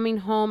you're coming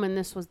home, and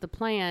this was the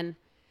plan.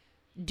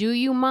 Do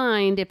you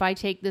mind if I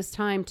take this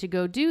time to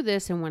go do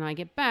this, and when I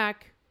get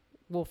back,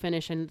 we'll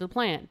finish into the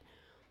plan?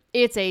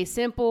 It's a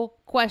simple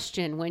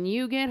question. When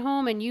you get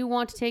home and you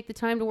want to take the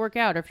time to work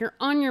out, or if you're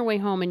on your way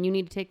home and you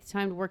need to take the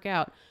time to work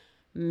out,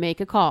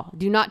 make a call.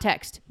 Do not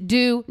text.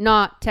 Do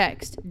not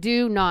text.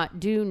 Do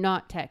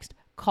not text.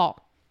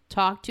 Call.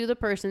 Talk to the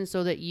person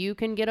so that you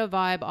can get a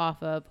vibe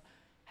off of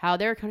how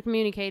they're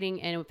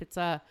communicating, and if it's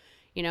a,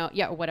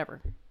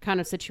 whatever kind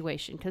of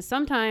situation. Because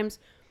sometimes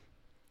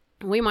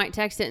we might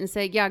text it and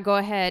say, yeah, go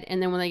ahead.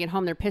 And then when they get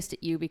home, they're pissed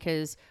at you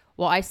because,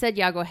 well, I said,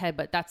 yeah, go ahead,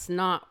 but that's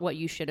not what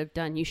you should have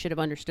done. You should have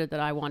understood that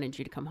I wanted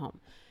you to come home.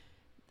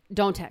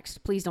 Don't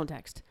text. Please don't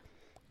text.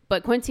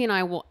 But Quincy and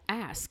I will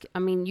ask. I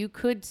mean, you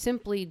could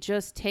simply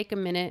just take a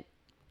minute,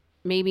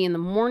 maybe in the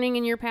morning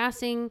in your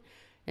passing,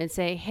 and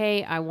say,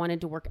 hey, I wanted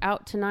to work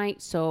out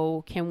tonight,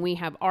 so can we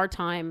have our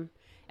time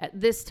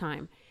at this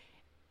time?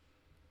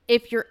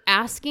 If you're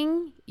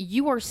asking,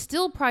 you are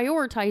still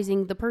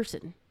prioritizing the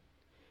person,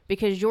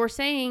 because you're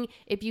saying,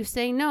 if you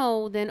say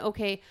no, then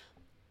okay,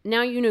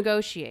 now you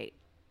negotiate.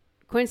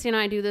 Quincy and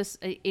I do this.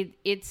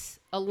 It's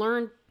a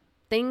learned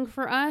thing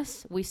for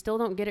us. We still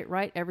don't get it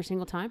right every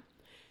single time.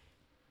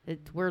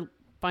 We're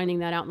finding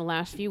that out in the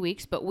last few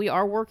weeks, but we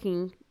are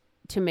working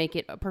to make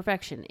it a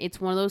perfection.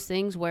 It's one of those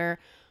things where,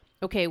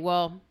 okay,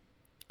 well,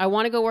 I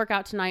want to go work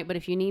out tonight, but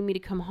if you need me to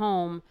come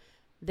home,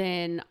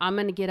 then I'm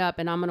going to get up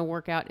and I'm going to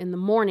work out in the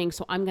morning.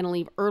 So I'm going to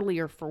leave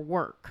earlier for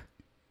work,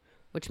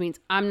 which means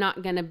I'm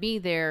not going to be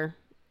there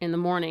in the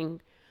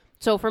morning.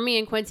 So for me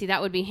and Quincy,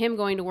 that would be him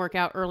going to work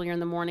out earlier in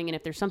the morning. And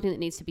if there's something that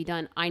needs to be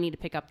done, I need to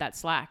pick up that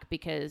slack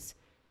because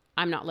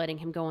I'm not letting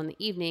him go in the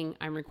evening.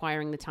 I'm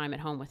requiring the time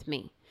at home with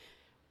me.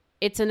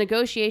 It's a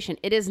negotiation.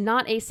 It is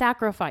not a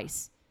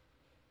sacrifice.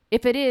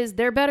 If it is,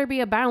 there better be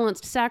a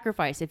balanced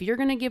sacrifice. If you're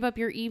going to give up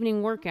your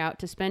evening workout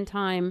to spend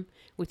time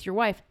with your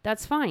wife,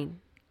 that's fine.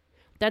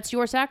 That's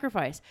your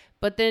sacrifice.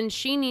 But then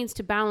she needs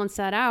to balance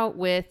that out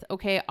with,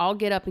 okay, I'll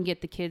get up and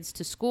get the kids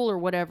to school or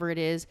whatever it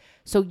is,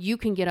 so you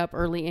can get up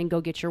early and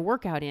go get your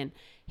workout in.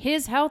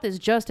 His health is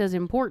just as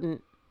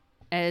important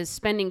as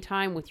spending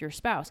time with your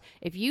spouse.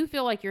 If you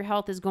feel like your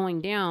health is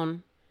going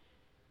down,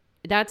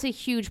 that's a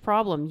huge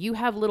problem. You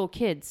have little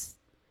kids.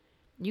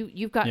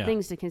 You've got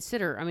things to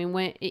consider. I mean,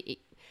 when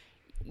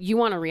you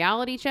want a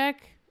reality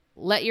check,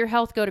 let your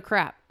health go to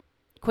crap.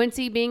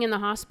 Quincy being in the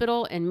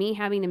hospital and me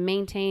having to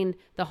maintain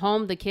the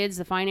home, the kids,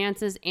 the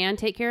finances, and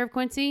take care of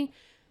Quincy,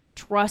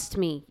 trust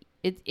me,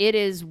 it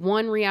is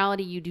one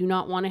reality you do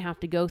not want to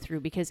have to go through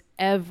because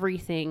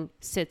everything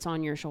sits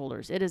on your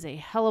shoulders. It is a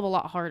hell of a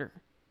lot harder.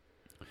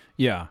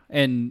 Yeah,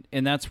 and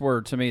that's where,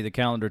 to me, the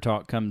calendar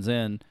talk comes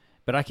in.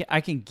 But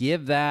I can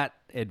give that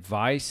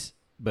advice,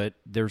 but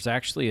there's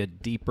actually a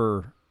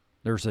deeper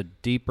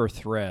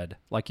thread.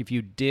 Like if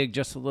you dig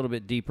just a little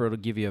bit deeper, it'll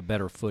give you a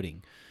better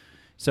footing.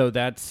 So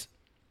that's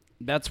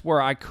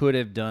where I could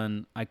have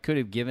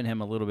given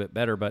him a little bit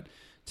better. But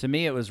to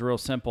me, it was real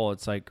simple.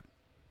 It's like,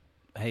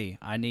 hey,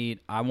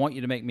 I want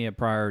you to make me a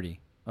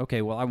priority.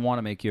 Okay, well, I want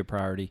to make you a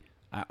priority.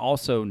 I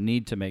also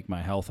need to make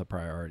my health a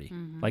priority.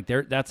 Mm-hmm. Like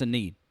that's a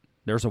need.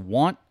 There's a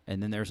want,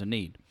 and then there's a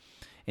need.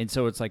 And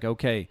so it's like,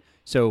 okay,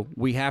 so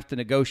we have to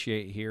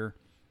negotiate here.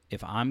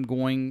 If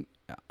I'm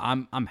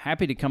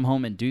happy to come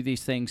home and do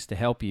these things to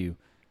help you,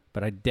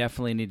 but I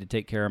definitely need to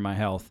take care of my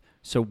health.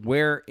 So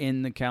where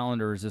in the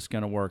calendar is this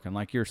going to work? And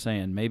like you're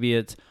saying, maybe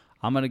it's,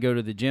 I'm going to go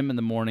to the gym in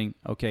the morning.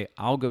 Okay,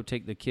 I'll go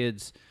take the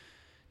kids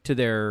to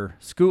their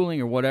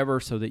schooling or whatever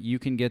so that you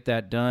can get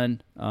that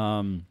done.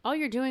 All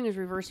you're doing is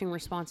reversing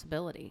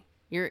responsibility.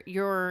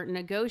 You're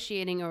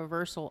negotiating a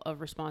reversal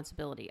of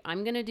responsibility.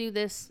 I'm going to do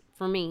this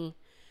for me,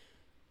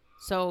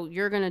 so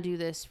you're going to do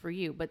this for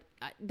you. But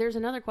there's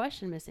another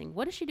question missing.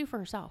 What does she do for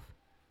herself?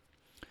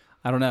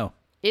 I don't know.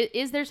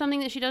 Is there something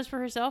that she does for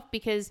herself?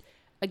 Because,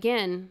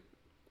 again,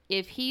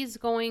 if he's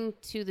going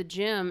to the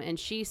gym and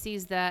she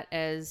sees that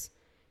as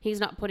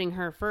he's not putting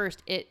her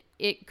first,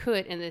 it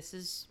could, and this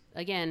is,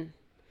 again,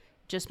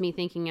 just me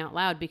thinking out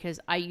loud because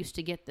I used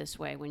to get this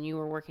way when you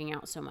were working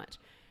out so much.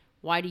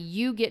 Why do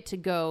you get to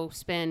go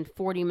spend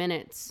 40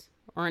 minutes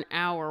or an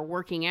hour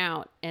working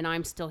out and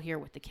I'm still here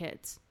with the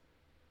kids?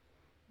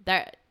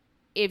 That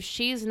if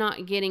she's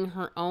not getting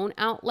her own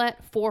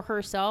outlet for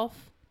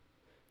herself,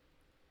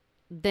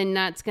 then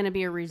that's going to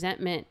be a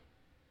resentment.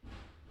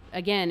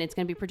 Again, it's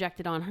going to be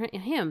projected on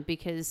him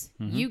because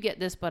you get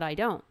this, but I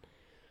don't.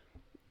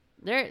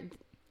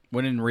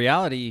 When in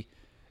reality,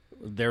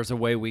 there's a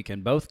way we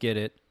can both get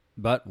it,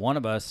 but one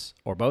of us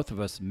or both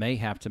of us may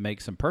have to make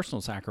some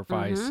personal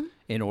sacrifice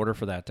in order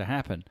for that to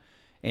happen.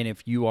 And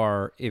if you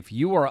are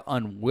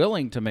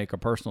unwilling to make a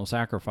personal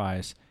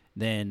sacrifice,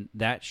 then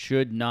that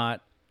should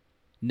not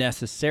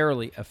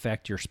necessarily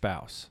affect your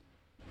spouse.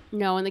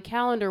 No, and the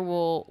calendar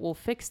will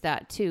fix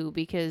that too,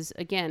 because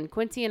again,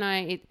 Quincy and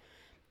I,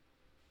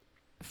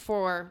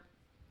 for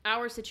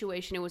our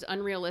situation, it was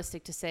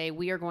unrealistic to say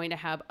we are going to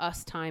have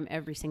us time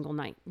every single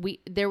night.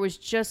 There was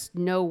just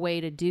no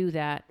way to do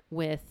that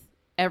with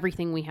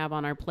everything we have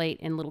on our plate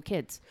and little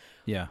kids.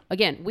 Yeah.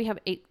 Again, we have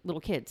 8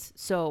 little kids,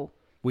 so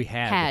we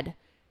had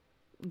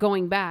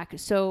going back.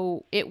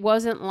 So it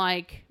wasn't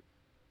like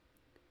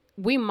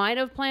we might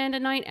have planned a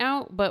night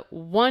out, but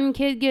one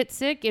kid gets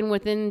sick and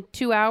within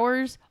 2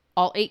 hours,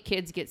 all 8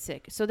 kids get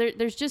sick. So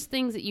there's just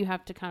things that you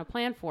have to kind of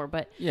plan for.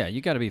 But Yeah,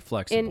 you got to be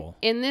flexible.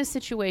 in this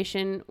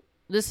situation,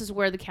 this is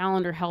where the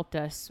calendar helped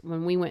us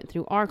when we went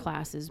through our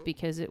classes,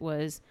 because it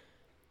was,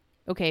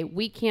 okay,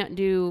 we can't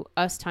do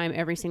us time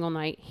every single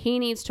night. He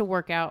needs to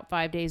work out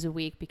 5 days a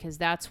week because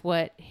that's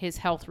what his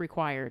health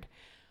required.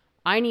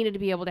 I needed to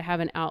be able to have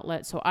an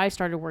outlet, so I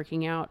started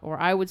working out, or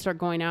I would start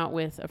going out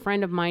with a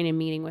friend of mine and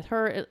meeting with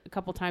her a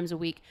couple times a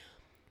week.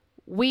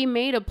 We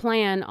made a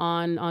plan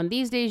on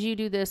these days you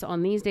do this,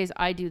 on these days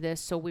I do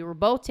this. So we were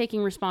both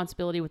taking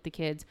responsibility with the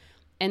kids.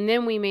 And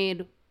then we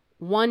made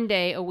 1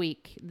 day a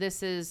week.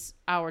 This is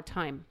our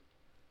time.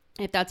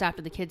 If that's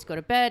after the kids go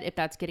to bed, if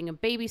that's getting a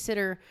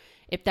babysitter,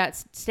 if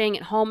that's staying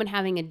at home and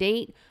having a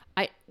date,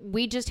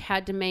 we just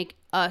had to make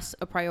us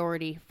a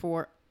priority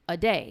for a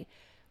day.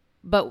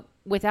 But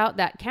without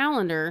that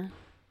calendar,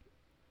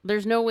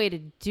 there's no way to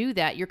do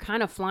that. You're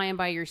kind of flying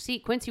by your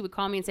seat. Quincy would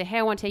call me and say, hey,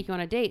 I want to take you on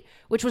a date,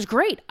 which was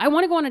great. I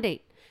want to go on a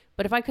date.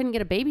 But if I couldn't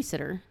get a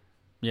babysitter,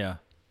 Yeah.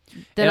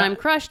 then And I'm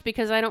crushed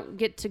because I don't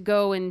get to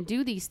go and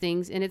do these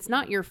things. And it's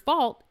not your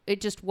fault. It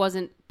just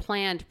wasn't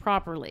planned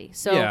properly.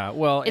 So Yeah,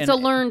 well, it's and- a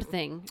learned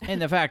thing.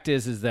 And the fact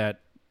is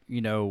that,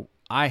 you know,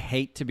 I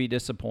hate to be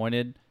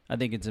disappointed. I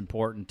think it's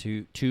important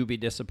to be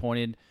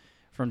disappointed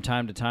from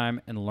time to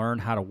time and learn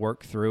how to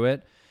work through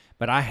it.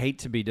 But I hate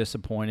to be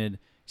disappointed.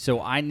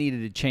 So I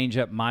needed to change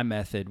up my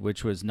method,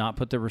 which was not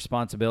put the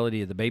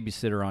responsibility of the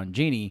babysitter on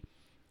Jeannie,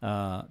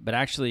 but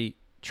actually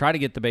try to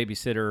get the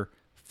babysitter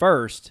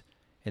first.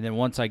 And then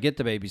once I get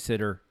the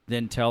babysitter,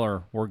 then tell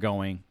her we're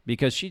going,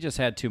 because she just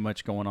had too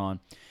much going on.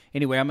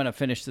 Anyway, I'm going to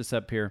finish this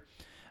up here.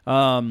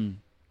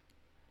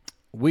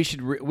 We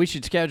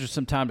should schedule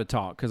some time to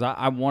talk, because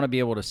I want to be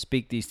able to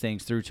speak these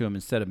things through to him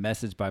instead of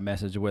message by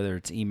message, whether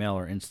it's email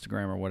or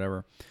Instagram or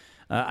whatever.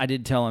 I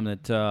did tell him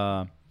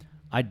that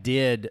I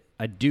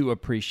do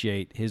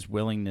appreciate his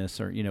willingness,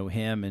 or, you know,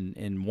 him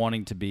and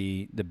wanting to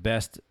be the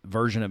best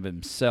version of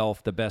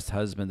himself, the best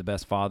husband, the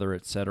best father,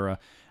 etc.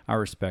 I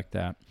respect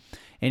that.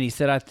 And he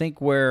said, I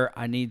think where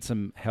I need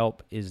some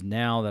help is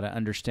now that I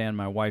understand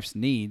my wife's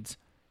needs,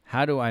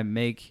 how do I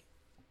make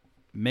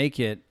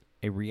it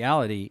a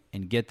reality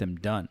and get them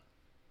done?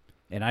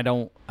 And I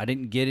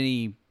didn't get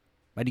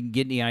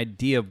any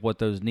idea of what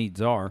those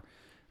needs are.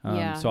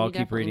 Yeah, so I'll you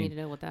keep definitely reading. need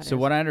to know what that So is.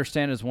 what I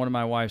understand is one of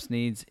my wife's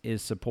needs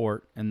is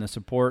support, and the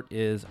support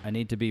is I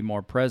need to be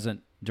more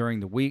present during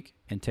the week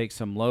and take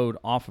some load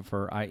off of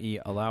her, i.e.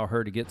 allow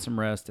her to get some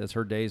rest as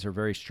her days are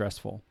very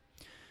stressful.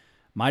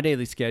 My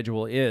daily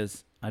schedule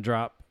is I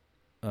drop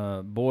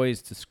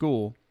boys to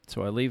school,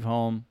 so I leave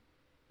home.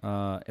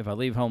 If I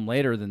leave home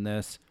later than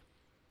this,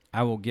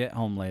 I will get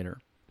home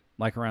later,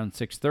 like around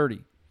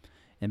 6:30.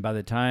 And by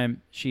the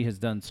time she has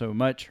done so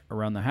much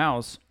around the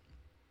house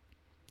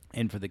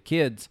and for the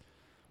kids,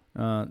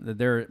 by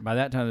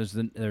that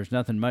time there's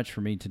nothing much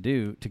for me to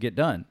do to get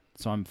done.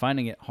 So I'm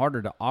finding it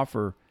harder to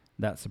offer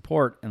that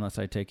support unless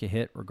I take a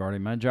hit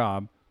regarding my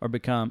job or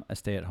become a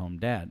stay-at-home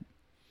dad.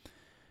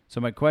 So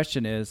my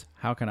question is,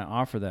 how can I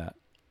offer that?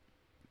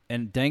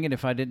 And dang it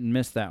if I didn't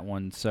miss that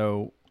one.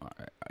 So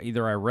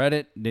either I read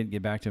it, didn't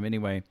get back to him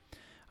anyway.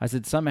 I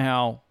said,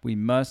 somehow we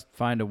must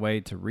find a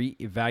way to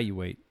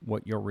reevaluate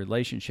what your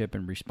relationship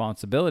and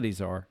responsibilities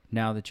are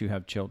now that you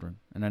have children.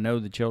 And I know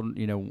the children,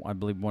 you know, I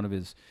believe one of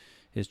his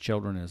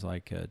children is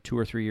like 2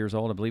 or 3 years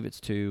old. I believe it's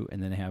 2,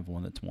 and then they have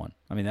one that's 1.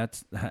 I mean,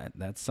 that's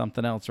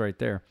something else right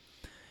there.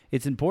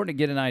 It's important to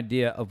get an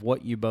idea of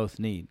what you both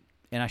need.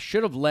 And I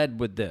should have led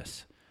with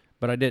this,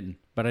 but I didn't.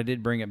 But I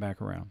did bring it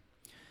back around.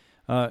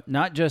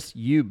 Not just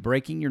you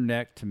breaking your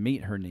neck to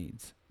meet her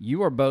needs.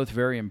 You are both a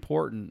very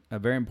important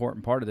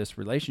part of this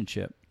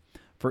relationship.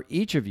 For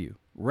each of you,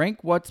 rank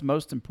what's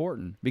most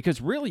important,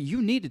 because really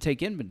you need to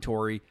take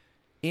inventory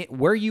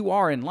where you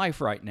are in life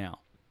right now.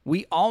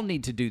 We all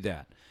need to do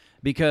that,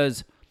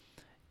 because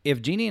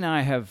if Jeannie and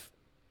I have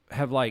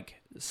like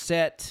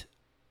set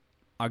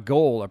a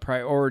goal, a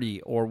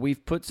priority, or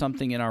we've put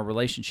something in our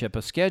relationship,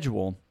 a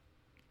schedule,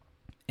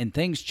 and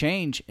things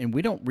change and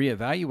we don't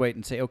reevaluate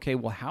and say, okay,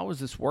 well, how is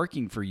this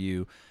working for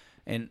you?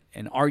 And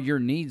are your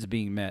needs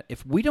being met?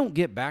 If we don't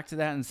get back to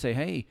that and say,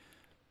 hey,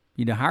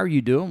 you know, how are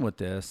you doing with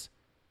this?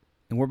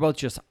 And we're both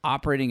just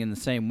operating in the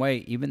same way,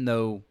 even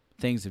though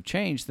things have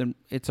changed, then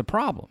it's a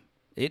problem.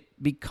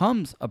 It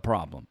becomes a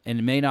problem. And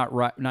it may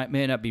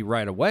not be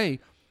right away,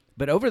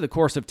 but over the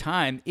course of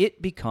time,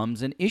 it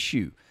becomes an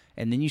issue.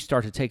 And then you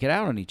start to take it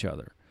out on each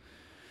other.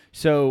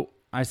 So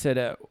I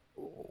said,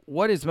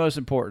 what is most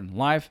important?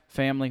 Life,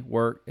 family,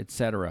 work,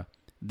 etc.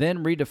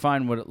 Then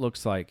redefine what it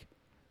looks like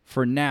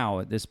for now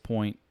at this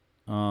point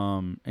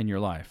in your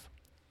life.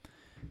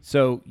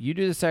 So you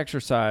do this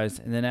exercise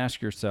and then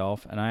ask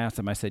yourself, and I asked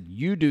them, I said,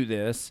 you do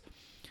this,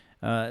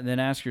 and then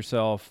ask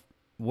yourself,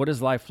 what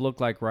does life look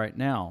like right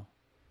now?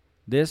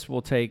 This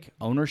will take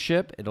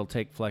ownership. It'll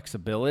take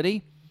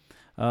flexibility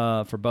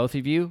for both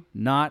of you,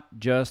 not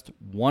just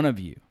one of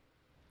you.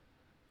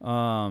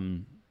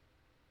 And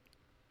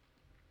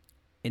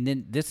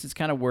then this is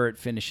kind of where it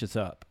finishes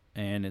up.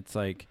 And it's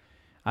like,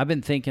 I've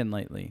been thinking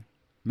lately,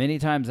 Many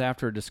times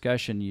after a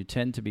discussion, you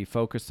tend to be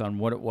focused on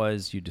what it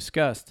was you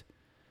discussed.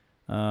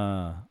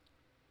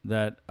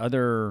 That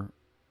other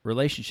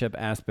relationship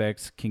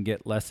aspects can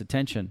get less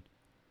attention,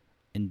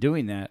 and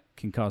doing that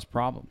can cause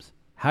problems.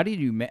 How do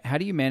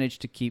you manage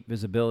to keep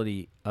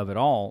visibility of it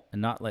all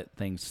and not let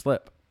things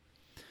slip?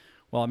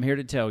 Well, I'm here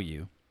to tell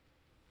you,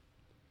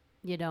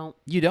 You don't.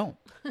 you don't.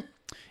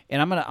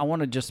 And I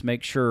want to just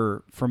make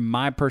sure, from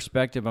my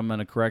perspective, I'm going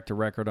to correct the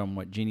record on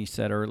what Jeannie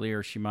said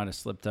earlier. She might have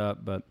slipped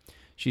up, but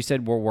she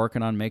said we're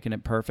working on making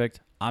it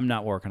perfect. I'm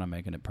not working on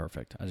making it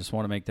perfect. I just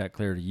want to make that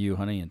clear to you,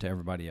 honey, and to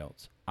everybody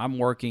else. I'm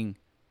working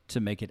to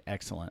make it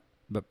excellent,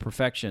 but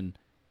perfection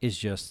is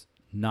just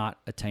not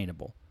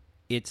attainable.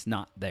 It's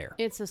not there.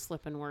 It's a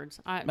slip in words.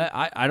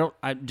 I don't.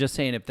 I'm just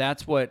saying, if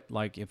that's what,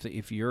 like,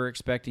 if you're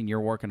expecting, you're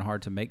working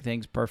hard to make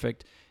things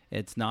perfect,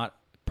 it's not.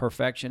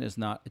 Perfection is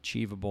not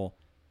achievable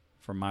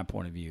from my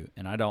point of view,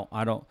 and I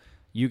don't.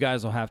 You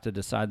guys will have to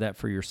decide that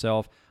for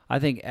yourself. I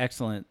think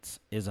excellence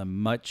is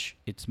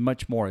it's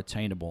much more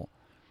attainable,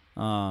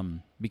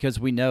 because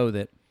we know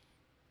that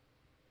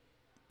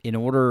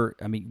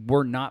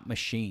we're not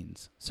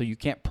machines, so you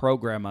can't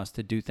program us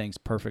to do things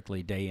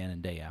perfectly day in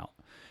and day out.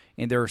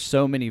 And there are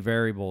so many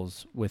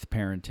variables with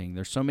parenting.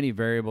 There's so many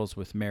variables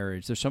with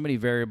marriage. There's so many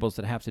variables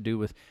that have to do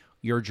with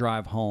your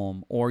drive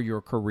home or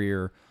your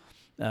career,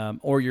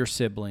 or your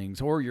siblings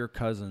or your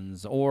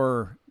cousins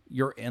or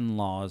your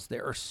in-laws.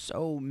 There are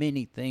so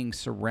many things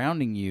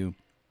surrounding you.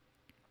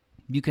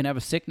 You can have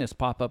a sickness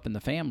pop up in the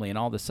family, and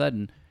all of a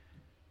sudden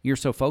you're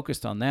so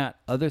focused on that.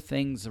 Other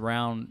things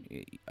around,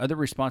 other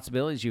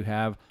responsibilities you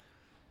have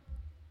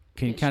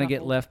can kind of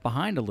get left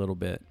behind a little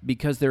bit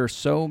because there are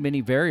so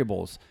many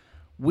variables.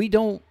 We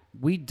don't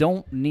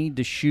need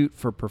to shoot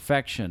for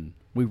perfection.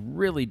 We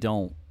really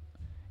don't.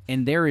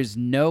 And there is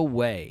no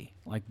way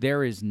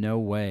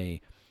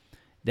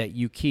that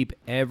you keep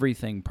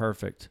everything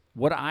perfect.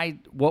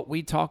 What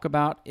we talk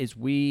about is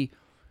we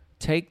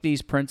take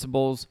these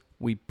principles,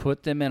 we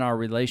put them in our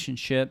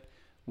relationship,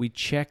 we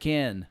check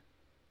in,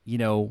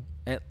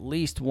 at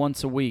least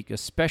once a week,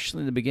 especially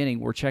in the beginning.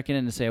 We're checking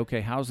in to say,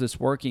 okay, how's this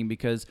working?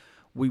 Because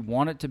we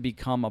want it to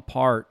become a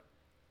part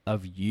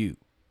of you.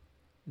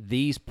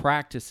 These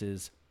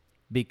practices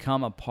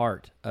become a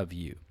part of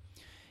you.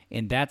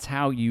 And that's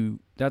how you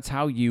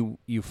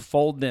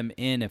fold them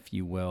in, if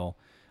you will.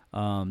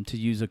 To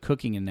use a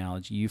cooking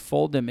analogy, you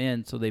fold them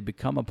in so they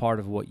become a part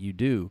of what you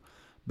do.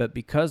 But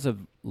because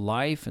of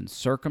life and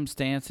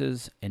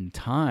circumstances and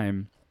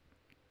time,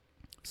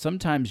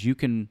 sometimes you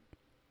can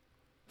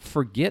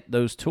forget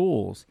those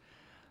tools.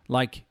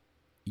 Like,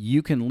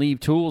 you can leave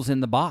tools in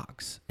the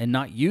box and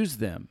not use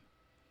them,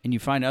 and you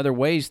find other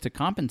ways to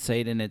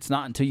compensate, and it's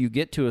not until you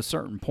get to a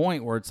certain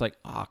point where it's like,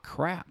 oh,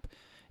 crap.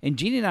 And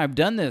Jeannie and I have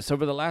done this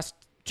over the last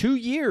 2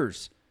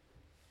 years.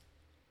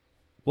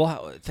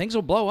 Well, things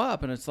will blow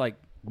up, and it's like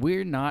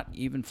we're not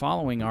even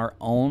following our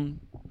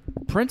own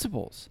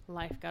principles.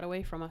 Life got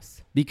away from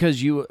us.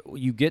 Because you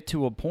get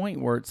to a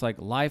point where it's like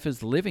life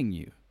is living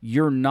you.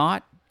 You're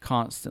not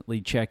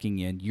constantly checking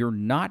in. You're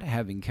not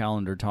having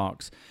calendar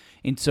talks.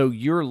 And so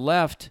you're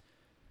left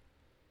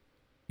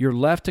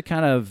to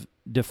kind of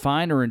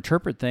define or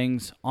interpret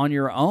things on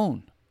your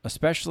own,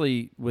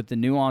 especially with the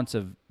nuance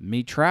of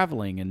me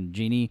traveling and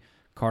Jeannie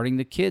carting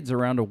the kids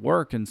around to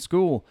work and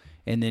school,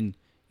 and then,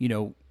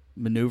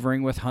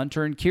 maneuvering with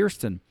Hunter and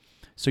Kirsten.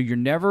 So you're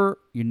never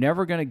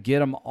going to get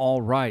them all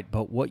right.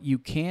 But what you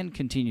can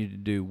continue to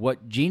do,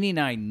 what Jeannie and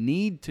I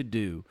need to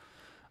do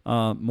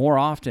more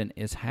often,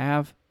 is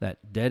have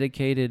that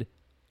dedicated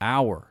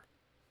hour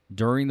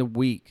during the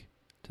week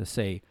to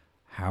say,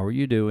 how are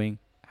you doing?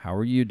 How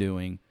are you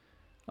doing?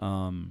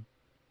 How's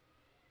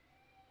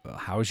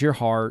your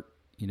heart?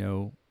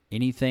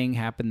 Anything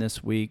happened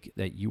this week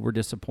that you were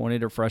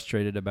disappointed or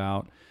frustrated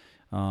about?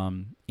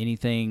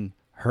 Anything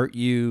hurt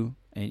you?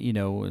 And,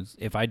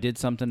 if I did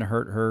something to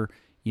hurt her,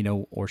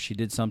 or she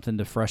did something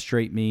to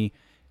frustrate me,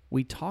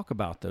 we talk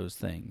about those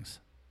things.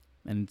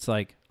 And it's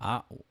like,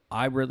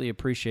 I really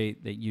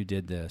appreciate that you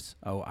did this.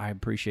 Oh, I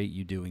appreciate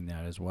you doing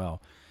that as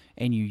well.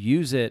 And you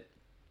use it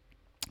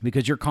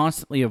because you're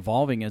constantly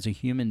evolving as a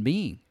human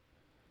being.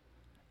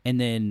 And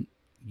then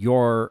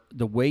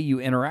the way you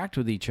interact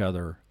with each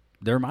other,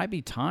 there might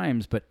be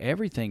times, but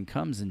everything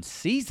comes in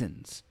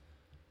seasons.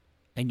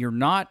 And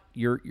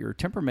your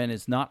temperament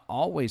is not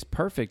always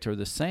perfect or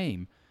the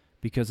same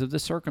because of the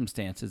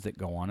circumstances that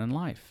go on in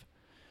life.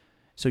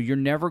 So you're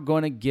never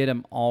going to get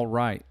them all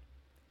right.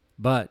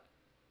 But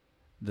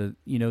the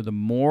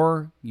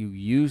more you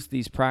use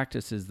these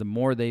practices, the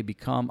more they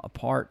become a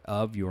part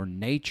of your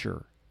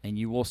nature, and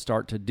you will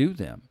start to do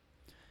them.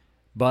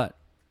 But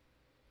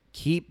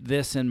keep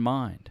this in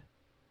mind.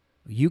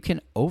 You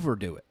can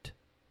overdo it.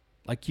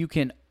 Like, you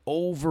can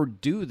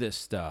overdo this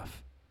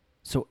stuff.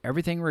 So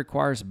everything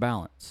requires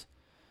balance.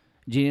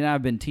 Jeannie and I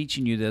have been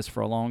teaching you this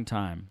for a long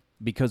time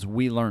because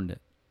we learned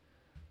it.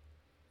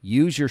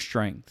 Use your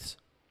strengths.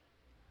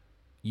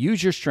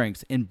 Use your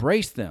strengths.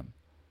 Embrace them.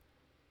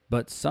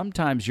 But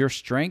sometimes your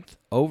strength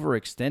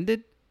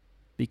overextended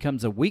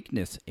becomes a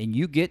weakness, and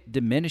you get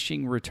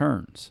diminishing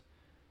returns.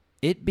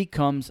 It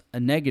becomes a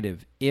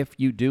negative if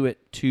you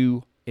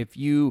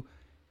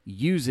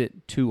use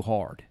it too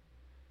hard.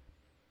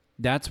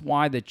 That's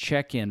why the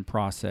check-in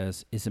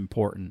process is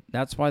important.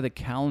 That's why the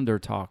calendar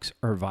talks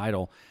are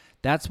vital.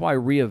 That's why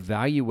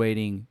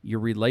reevaluating your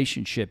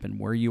relationship and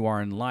where you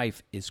are in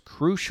life is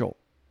crucial.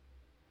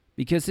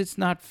 Because it's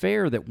not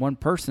fair that one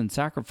person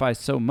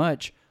sacrificed so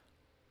much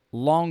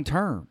long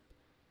term.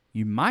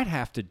 You might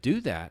have to do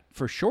that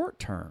for short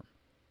term.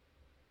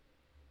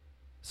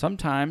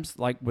 Sometimes,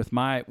 like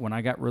when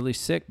I got really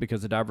sick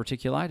because of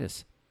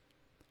diverticulitis,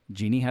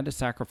 Jeannie had to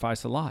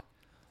sacrifice a lot.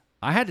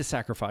 I had to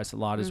sacrifice a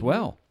lot as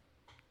well.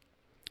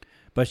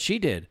 But she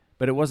did.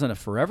 But it wasn't a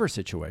forever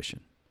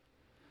situation.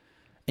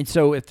 And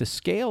so if the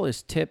scale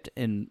is tipped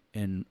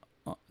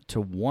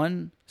to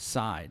one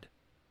side,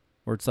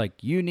 where it's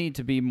like, you need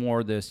to be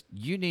more this,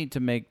 you need to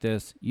make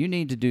this, you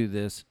need to do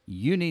this,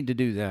 you need to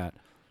do that.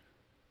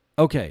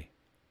 Okay.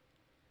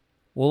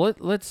 Well,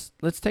 let's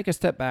take a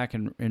step back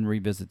and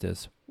revisit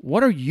this.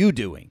 What are you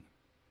doing?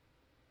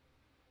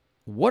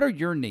 What are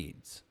your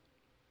needs?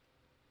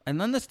 And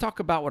then let's talk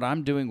about what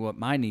I'm doing, what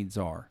my needs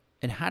are,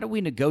 and how do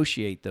we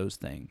negotiate those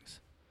things?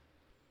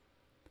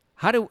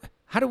 How do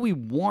we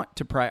want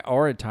to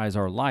prioritize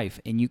our life?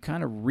 And you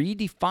kind of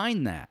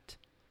redefine that.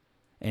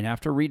 And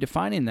after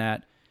redefining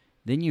that,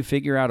 then you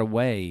figure out a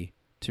way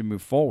to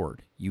move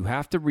forward. You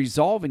have to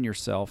resolve in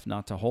yourself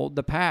not to hold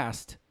the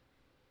past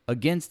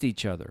against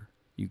each other.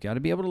 You got to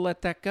be able to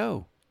let that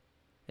go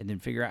and then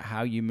figure out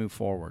how you move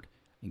forward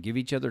and give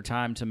each other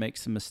time to make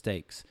some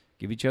mistakes.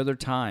 Give each other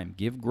time.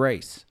 Give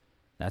grace.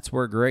 That's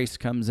where grace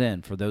comes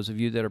in. For those of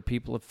you that are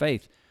people of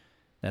faith,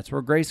 that's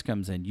where grace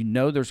comes in. You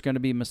know there's going to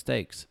be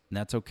mistakes, and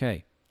that's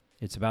okay.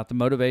 It's about the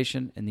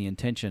motivation and the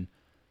intention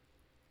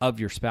of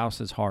your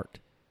spouse's heart.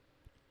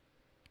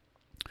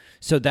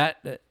 So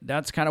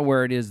that's kind of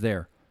where it is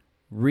there.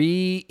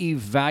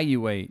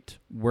 Reevaluate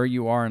where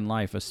you are in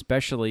life,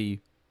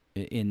 especially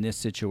in this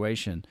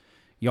situation.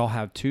 Y'all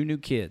have 2 new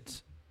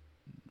kids,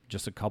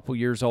 just a couple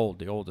years old,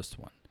 the oldest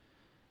one.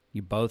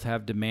 You both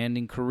have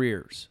demanding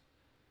careers.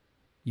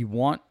 You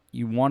want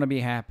to be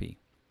happy.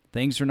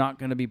 Things are not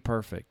going to be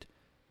perfect,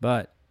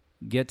 but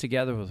get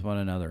together with one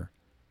another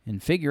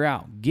and figure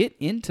out. Get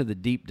into the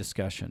deep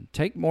discussion.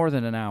 Take more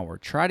than an hour.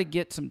 Try to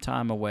get some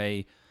time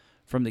away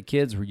from the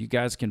kids where you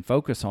guys can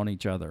focus on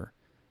each other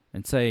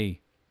and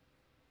say,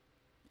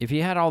 if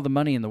you had all the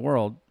money in the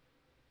world,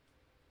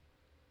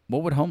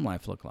 what would home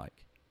life look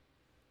like?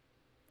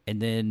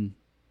 And then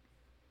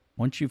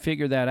once you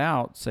figure that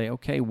out, say,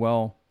 okay,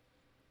 well,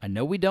 I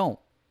know we don't,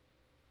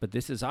 but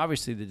this is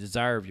obviously the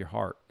desire of your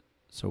heart.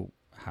 So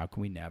how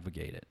can we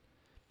navigate it?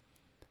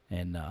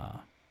 And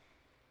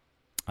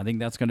I think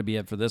that's going to be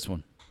it for this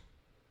one.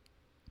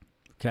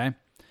 Okay?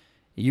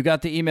 You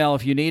got the email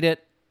if you need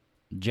it.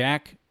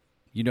 Jack,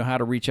 you know how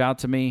to reach out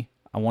to me.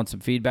 I want some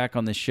feedback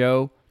on this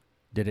show.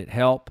 Did it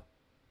help?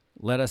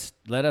 Let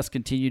us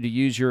continue to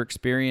use your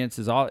experience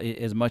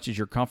as much as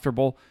you're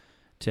comfortable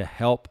to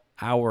help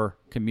our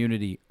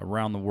community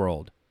around the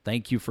world.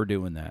 Thank you for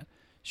doing that.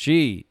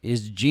 She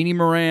is Jeannie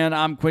Moran.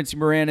 I'm Quincy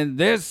Moran, and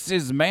this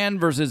is Man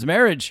vs.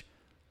 Marriage,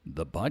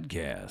 the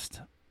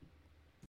podcast.